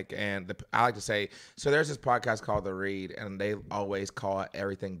pandemic and I like to say, so there's this podcast called The Read, and they always call it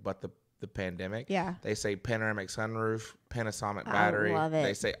everything but the pandemic. Yeah. They say panoramic sunroof, Panasonic battery. I love it.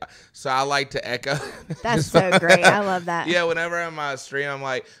 They say, so I like to echo. That's so great. I love that. Yeah, whenever I'm on my stream, I'm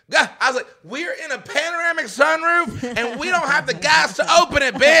like, I was like, we're in a panoramic sunroof and we don't have the gas to open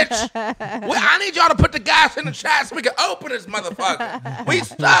it, bitch. I need y'all to put the gas in the chat so we can open this motherfucker. We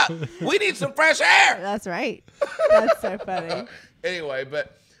stuck. We need some fresh air. That's right. That's so funny. Anyway,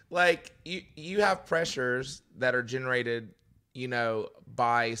 but like you have pressures that are generated,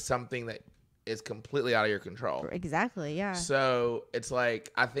 by something that is completely out of your control. Exactly, yeah. So it's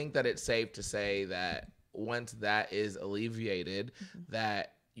like, I think that it's safe to say that once that is alleviated,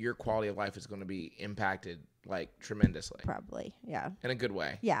 that your quality of life is going to be impacted like tremendously. Probably, yeah. In a good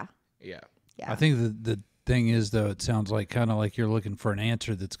way. Yeah. Yeah. I think the thing is, though, it sounds like kind of like you're looking for an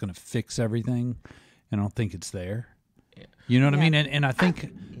answer that's going to fix everything, and I don't think it's there. Yeah. You know what I mean? And I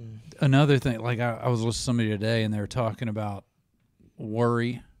think another thing, like I was listening to somebody today, and they were talking about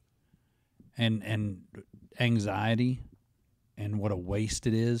worry and anxiety and what a waste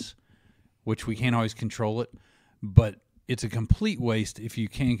it is, which we can't always control it, but it's a complete waste if you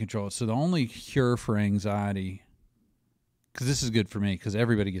can control it. So the only cure for anxiety, because this is good for me, because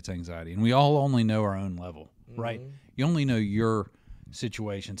everybody gets anxiety, and we all only know our own level, right? You only know your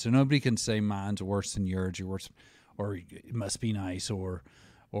situation, so nobody can say mine's worse than yours, you're worse, or it must be nice, or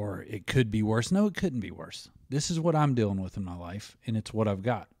it could be worse. No, it couldn't be worse. This is what I'm dealing with in my life, and it's what I've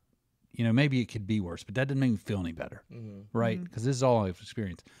got. Maybe it could be worse, but that doesn't make me feel any better, right? Because this is all I've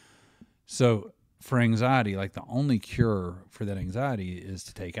experienced. So for anxiety, like the only cure for that anxiety is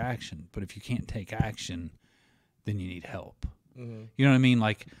to take action. But if you can't take action, then you need help. You know what I mean?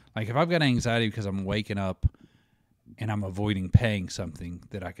 Like if I've got anxiety because I'm waking up and I'm avoiding paying something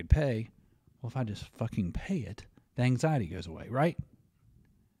that I could pay, well, if I just fucking pay it, the anxiety goes away, right?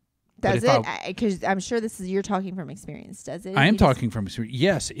 Does it? Because I'm sure you're talking from experience. Does it? I am talking from experience.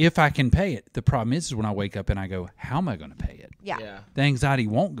 Yes, if I can pay it. The problem is when I wake up and I go, how am I going to pay it? Yeah. the anxiety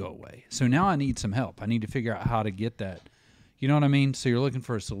won't go away. So now I need some help. I need to figure out how to get that. You know what I mean? So you're looking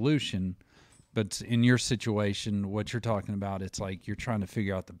for a solution, but in your situation, what you're talking about, it's like you're trying to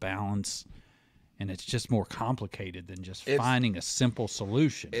figure out the balance, and it's just more complicated than just finding a simple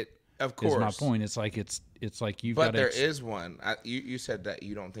solution. Of course, is my point. It's like you've but got. There is one. You said that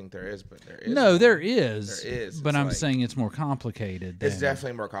you don't think there is, but there is. No, one. there is. There is. But I'm saying it's more complicated. It's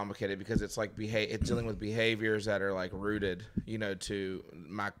definitely more complicated because it's like it's dealing with behaviors that are like rooted, to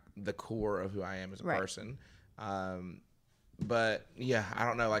the core of who I am as a person. But yeah, I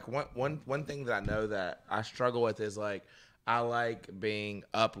don't know. Like one thing that I know that I struggle with is like I like being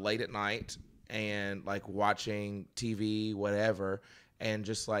up late at night and like watching TV, whatever, and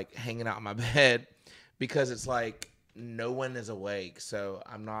just like hanging out in my bed because it's like no one is awake, so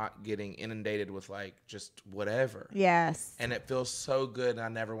I'm not getting inundated with like just whatever. Yes. And it feels so good, and I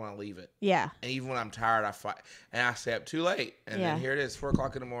never want to leave it. Yeah. And even when I'm tired, I fight, and I stay up too late, and then here it is, 4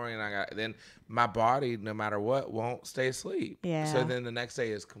 o'clock in the morning, and then my body, no matter what, won't stay asleep. Yeah. So then the next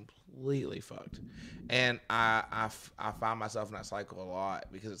day is completely fucked, and I find myself in that cycle a lot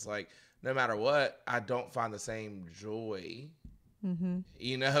because it's like no matter what, I don't find the same joy.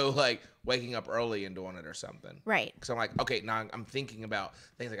 Mm-hmm. Like waking up early and doing it or something. Right. Because I'm like, okay, now I'm thinking about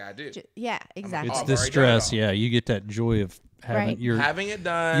things I gotta do. Yeah, exactly. It's the stress. Yeah, you get that joy of having it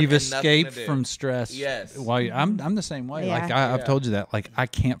done. You've escaped from stress. Yes. While I'm the same way. Yeah. Like I've told you that. Like I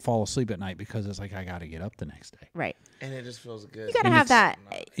can't fall asleep at night because it's like I got to get up the next day. Right. And it just feels good. You got to have that.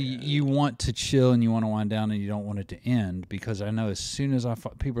 You want to chill and you want to wind down and you don't want it to end because I know as soon as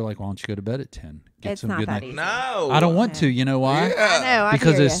people are like, why don't you go to bed at 10? Get It's some not good that night. easy. No. I don't want to. You know why? Yeah. I know. I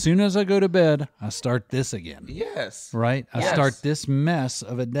Because hear as ya. soon as I go to bed, I start this again. Yes. Right? I Yes. start this mess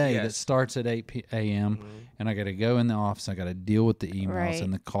of a day that Yes. starts at 8 a.m. And I got to go in the office. I got to deal with the emails Right.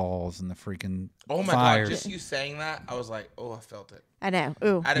 and the calls and the freaking Oh my fires. God. Just you saying that, I was like, oh, I felt it. I know.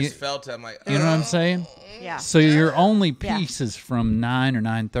 Ooh. I just felt it. I'm like, You know what I'm saying? Yeah. So your only Yeah. peace is from 9 or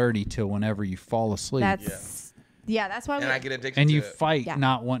 9:30 till whenever you fall asleep. That's why we and I get addicted and to you it. fight Yeah.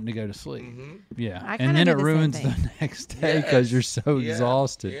 not wanting to go to sleep. Yeah. I And kinda then do it the same ruins thing. the next day because you're so Yeah.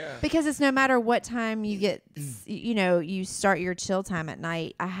 exhausted. Yeah. because it's no matter what time you get, you start your chill time at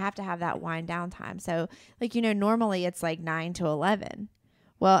night. I have to have that wind down time. So like, normally it's like 9 to 11.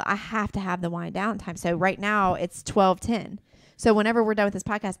 Well, I have to have the wind down time. So right now it's 12:10. So whenever we're done with this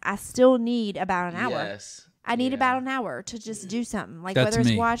podcast, I still need about an hour. Yes. I need about an hour to just do something. Like That's whether it's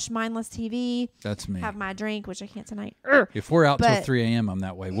me. watch mindless TV, That's me. have my drink, which I can't tonight. If we're out till But- 3 a.m., I'm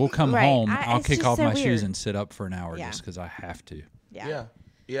that way. We'll come Right. home. It's I'll kick just off so my shoes weird. and sit up for an hour Yeah. just because I have to. Yeah.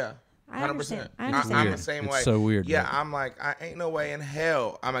 Yeah. I 100%. understand. I understand. I'm Weird. the same It's way. so weird, Yeah, but- I'm like, I ain't no way in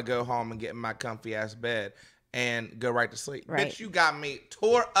hell I'm going to go home and get in my comfy ass bed and go right to sleep. Right. Bitch, you got me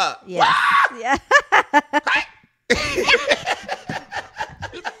tore up. Yeah. Yeah.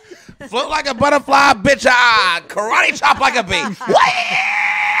 Float like a butterfly, bitch. Karate chop like a bee.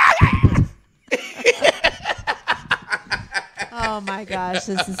 Oh my gosh,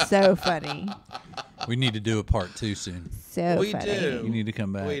 this is so funny. We need to do a part 2 soon. So We funny. do. You need to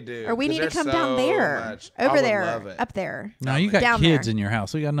come back. We do. Or we 'Cause need to there's come down so there, much. I over would there, love it. up there. No, you got Down kids there. in your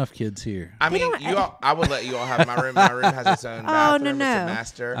house. We got enough kids here. I mean, don't- I would let you all have my room. My room has its own Oh, bathroom. no, It's no. a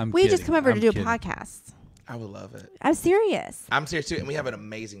master. I'm We just kidding. come over I'm to do kidding. a podcast. I would love it. I'm serious. I'm serious too, and we have an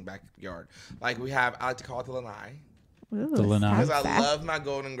amazing backyard. Like I like to call it the lanai. Ooh, The lanai. Because sounds I fast. love my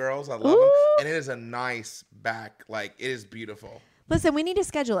golden girls. I love them. And it is a nice back. Like, it is beautiful. Listen, we need to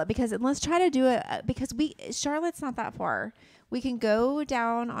schedule it because let's try to do it because Charlotte's not that far. We can go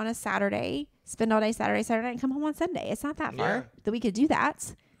down on a Saturday, spend all day Saturday night, and come home on Sunday. It's not that far Yeah. that we could do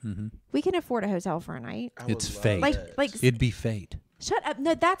that. Mm-hmm. We can afford a hotel for a night. I would It's love fate. it. Like It'd be fate. shut up.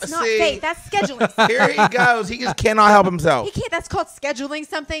 No, that's not See? fate. That's scheduling. Here he goes. He just cannot help himself. He can't. That's called scheduling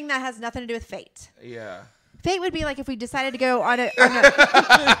something that has nothing to do with fate. Yeah. Fate would be like if we decided to go on a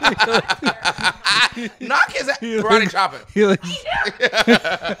Knock his karate chopping.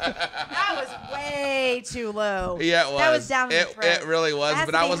 that was way too low. Yeah, it was. That was down in the throat. It really was, It has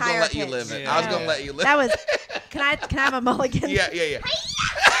but to I be was going to higher let you pitch. live it. Yeah. I was going to let you live That was. Can I have a mulligan? Yeah.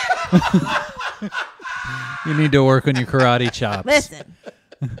 You need to work on your karate chops.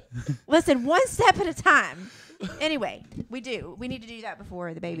 Listen, one step at a time. Anyway, we need to do that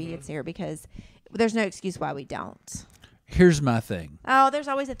before the baby gets here because there's no excuse why we don't. Here's my thing. Oh, there's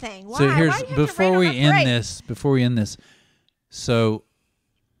always a thing. Why? So Why here's do you have to before rain on we my end parade? this. So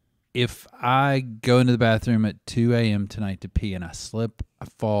if I go into the bathroom at 2 a.m. tonight to pee and I slip, I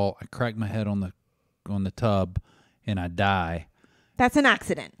fall, I crack my head on the tub, and I die, That's an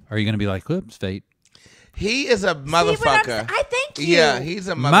accident. are you going to be like, "Whoops, fate"? He is a See what I'm motherfucker. saying? I thank you. Yeah, he's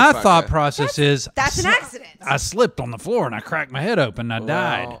a motherfucker. My thought process is That's an accident. I slipped on the floor and I cracked my head open and I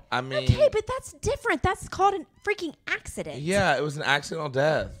died. Well, I mean, Okay, but that's different. That's called a freaking accident. yeah, it was an accidental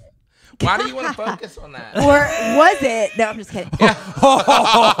death. Why do you want to focus on that? Or was it? No, I'm just kidding.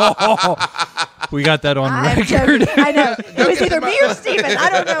 We got that on I'm record. joking. I know. It was either me or Steven. I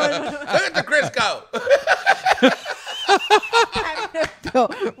don't know. Look at the Crisco. I'm going to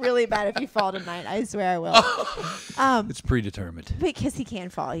feel really bad if you fall tonight. I swear I will. It's predetermined. Because he can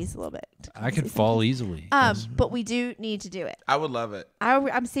fall. He's a little bit. I can fall easily. But we do need to do it. I would love it.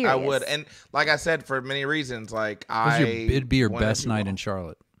 I'm serious. I would, and like I said, for many reasons, like It'd be your wanted best to night go. in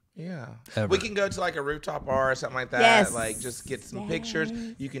Charlotte. Yeah, Ever. we can go to like a rooftop bar or something like that. Yes. Like just get some pictures.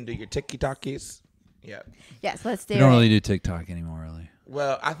 You can do your TikToks. Yeah. Yes, let's do We it. don't really do TikTok anymore, really.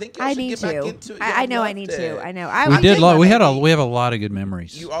 Well, I think y'all I should need get back to. into it. I Y'all know I loved need it. to. I know. We I did. think We about it. have a lot of good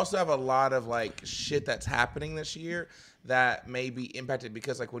memories. You also have a lot of like shit that's happening this year that may be impacted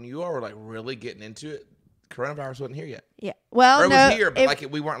because like when you all were like really getting into it, coronavirus wasn't here yet. Yeah. Well, Or it no. was here, but like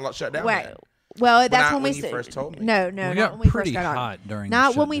we weren't shut down Right. yet. Well, that's when we you first told me. No, We not got when we pretty first got hot on. during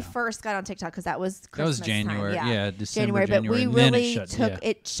Not the when we shutdown. first got on TikTok because that was That was Christmas January. Time. Yeah, December, January. But we and then really it shut, took yeah.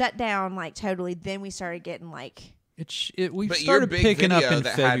 it shut down like totally. Then we started getting like. We But your started big picking video up in that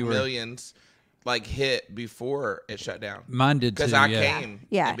had February. millions like hit before it shut down. Mine did too. Because I yeah. came.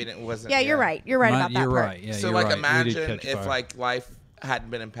 Yeah. I mean, it wasn't. Yeah, you're right. You're right about that You're part. right. Yeah, So you're like right. We did imagine catch if fire. like life hadn't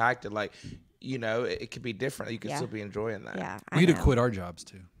been impacted, like it could be different. You could Yeah. still be enjoying that. Yeah, we'd I have know. quit our jobs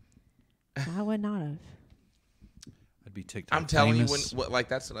too. I would not have. I'd be TikTok. I'm telling famous. you, like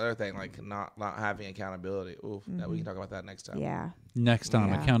that's another thing, like not having accountability. Oof, that we can talk about that next time. Yeah. Next time,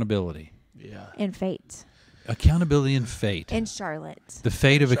 Yeah. accountability, Yeah. And fate. accountability, and fate. In Charlotte. The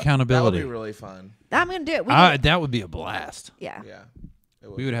fate of That would accountability. be really fun. I'm gonna do it. That would be a blast. Yeah. Yeah.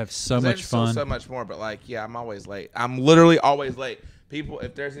 It We would have so 'Cause much there's still fun. so much more, but like, yeah, I'm always late. I'm literally always late. People,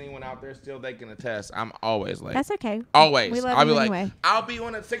 if there's anyone out there still, they can attest. I'm always late. That's okay. Always. We love I'll be you like, anyway. I'll be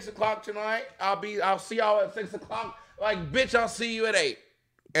on at 6:00 tonight. I'll see y'all at 6:00. Like, bitch, I'll see you at 8.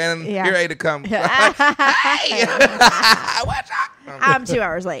 And Yeah. you're 8 to come. Like, hey, watch out. I'm 2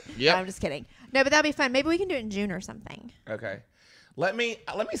 hours late. Yep. I'm just kidding. No, but that'd be fun. Maybe we can do it in June or something. Okay. Let me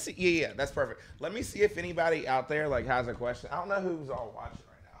see. Yeah, that's perfect. Let me see if anybody out there like has a question. I don't know who's all watching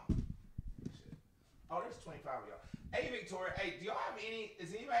right now. Oh, there's 25 of y'all. Hey, Victoria. Hey, do y'all have any?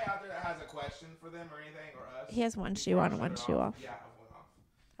 Is anybody out there that has a question for them or anything or us? He has one shoe on and one shoe off. Yeah, I have one off.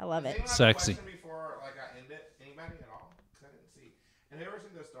 I love Does it. anyone have a Sexy. question before like I end it? Anybody at all? 'Cause I didn't see. And whoever's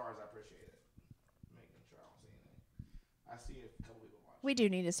in those stars, I appreciate it. Making sure I don't see anything. I see a couple people watching. We do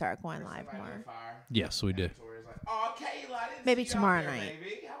need to start going live Somebody more. on fire. Yes, we do. Victoria's like, oh, Kayla, I didn't Maybe see you out tomorrow there, night.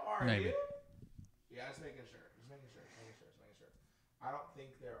 Baby. How are Maybe. you? Yeah, just making sure. Just making sure. I don't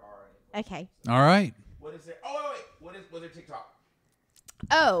think there are any. Okay. All right. What is there? Oh, wait. What's their TikTok?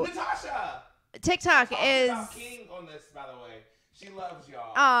 Oh, Natasha! TikTok Talk is. about King on this, by the way. She loves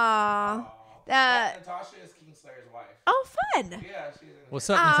y'all. Aw. Natasha is Kingslayer's wife. Oh, fun. Yeah, she's in What's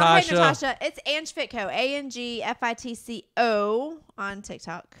here. up, Hey, Natasha? Natasha. It's Ange Fitco. ANGFITCO on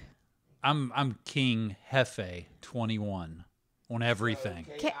TikTok. I'm King Hefe 21 on everything.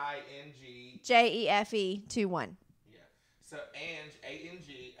 So, K-I-N-G. JEFE21. Yeah. So Ange,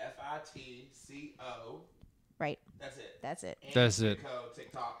 ANGFITCO. Right. That's it. That's it. Ange That's it. Fitco,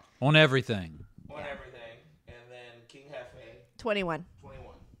 TikTok. On everything. On everything. And then King Hefe 21.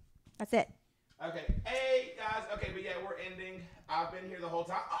 21. That's it. Okay. Hey, guys. Okay, but yeah, we're ending. I've been here the whole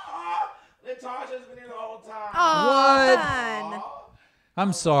time. Ah, Natasha's been here the whole time. Oh, What? fun. Aw.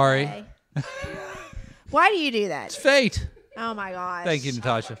 I'm sorry. Okay. Why do you do that? It's fate. Oh my gosh. Thank you, I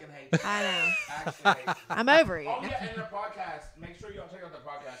Natasha. fucking hate you. I know. I actually hate you. I'm over you. Oh yeah, and their podcast. Make sure y'all check out their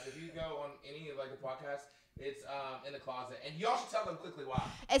podcast. If you go on any of like the podcasts, it's in the closet, and y'all should tell them quickly why.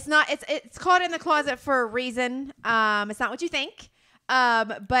 It's not. It's called In the Closet for a reason. It's not what you think.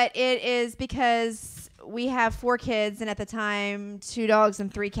 But it is because we have 4 kids and at the time 2 dogs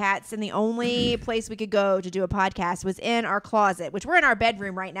and 3 cats, and the only place we could go to do a podcast was in our closet, which we're in our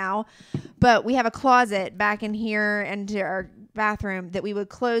bedroom right now, but we have a closet back in here into our bathroom that we would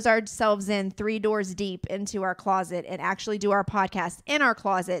close ourselves in 3 doors deep into our closet and actually do our podcast in our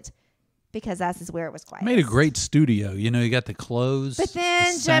closet because that's where it was quiet. Made a great studio. You know, you got the clothes. But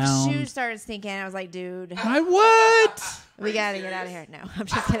then the Jeff's sound. shoes started stinking. I was like, dude, I what? we got to get out of here. No, I'm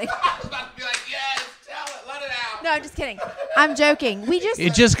just kidding. I was about to be like, yes, tell it, let it out. No, I'm just kidding. I'm joking. We just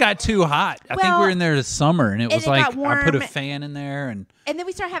It just got too hot. I think we Well, were in there this summer, and it was it like got I put a warm. fan in there, and and then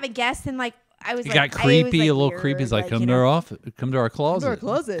we started having guests, and like I was it like, got creepy, I was, a little weird, creepy. It's like, come you to know. our office, come to our closet,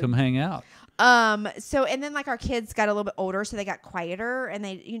 closet. come hang out. So and then like our kids got a little bit older, so they got quieter, and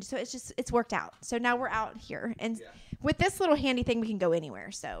they so it's worked out. So now we're out here, and with this little handy thing, we can go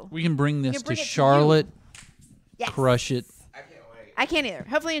anywhere. So We can bring this can bring to it to you. Charlotte, yes. crush it. I can't wait. I can't either.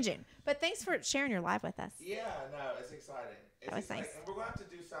 Hopefully in June. But thanks for sharing your live with us. Yeah, no, it's exciting. It's That was exciting. nice. And we're going to have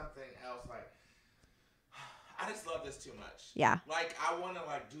to do something else. Like, I just love this too much. Yeah. Like, I want to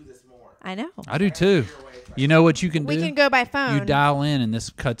like do this more. I know. I do too. You know what you can We do? can go by phone. You dial in, and this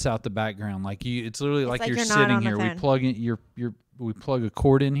cuts out the background. Like it's literally like like you're you're not sitting on the here. We phone. plug in we plug a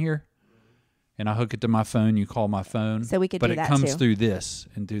cord in here, and I hook it to my phone. You call my phone. So we could but do it that comes too. through this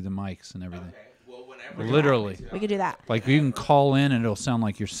and do the mics and everything. Okay. Well, whenever Literally. We could do that. Like you can call in, and it'll sound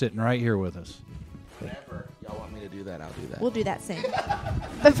like you're sitting right here with us. Whenever y'all want me to do that, I'll do that. We'll do that soon.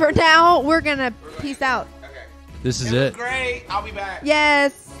 But for now, we're going to peace out. Okay. This is It was it. great. I'll be back.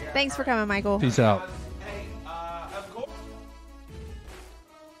 Yes. Yeah, Thanks for all right. coming, Michael. Peace out.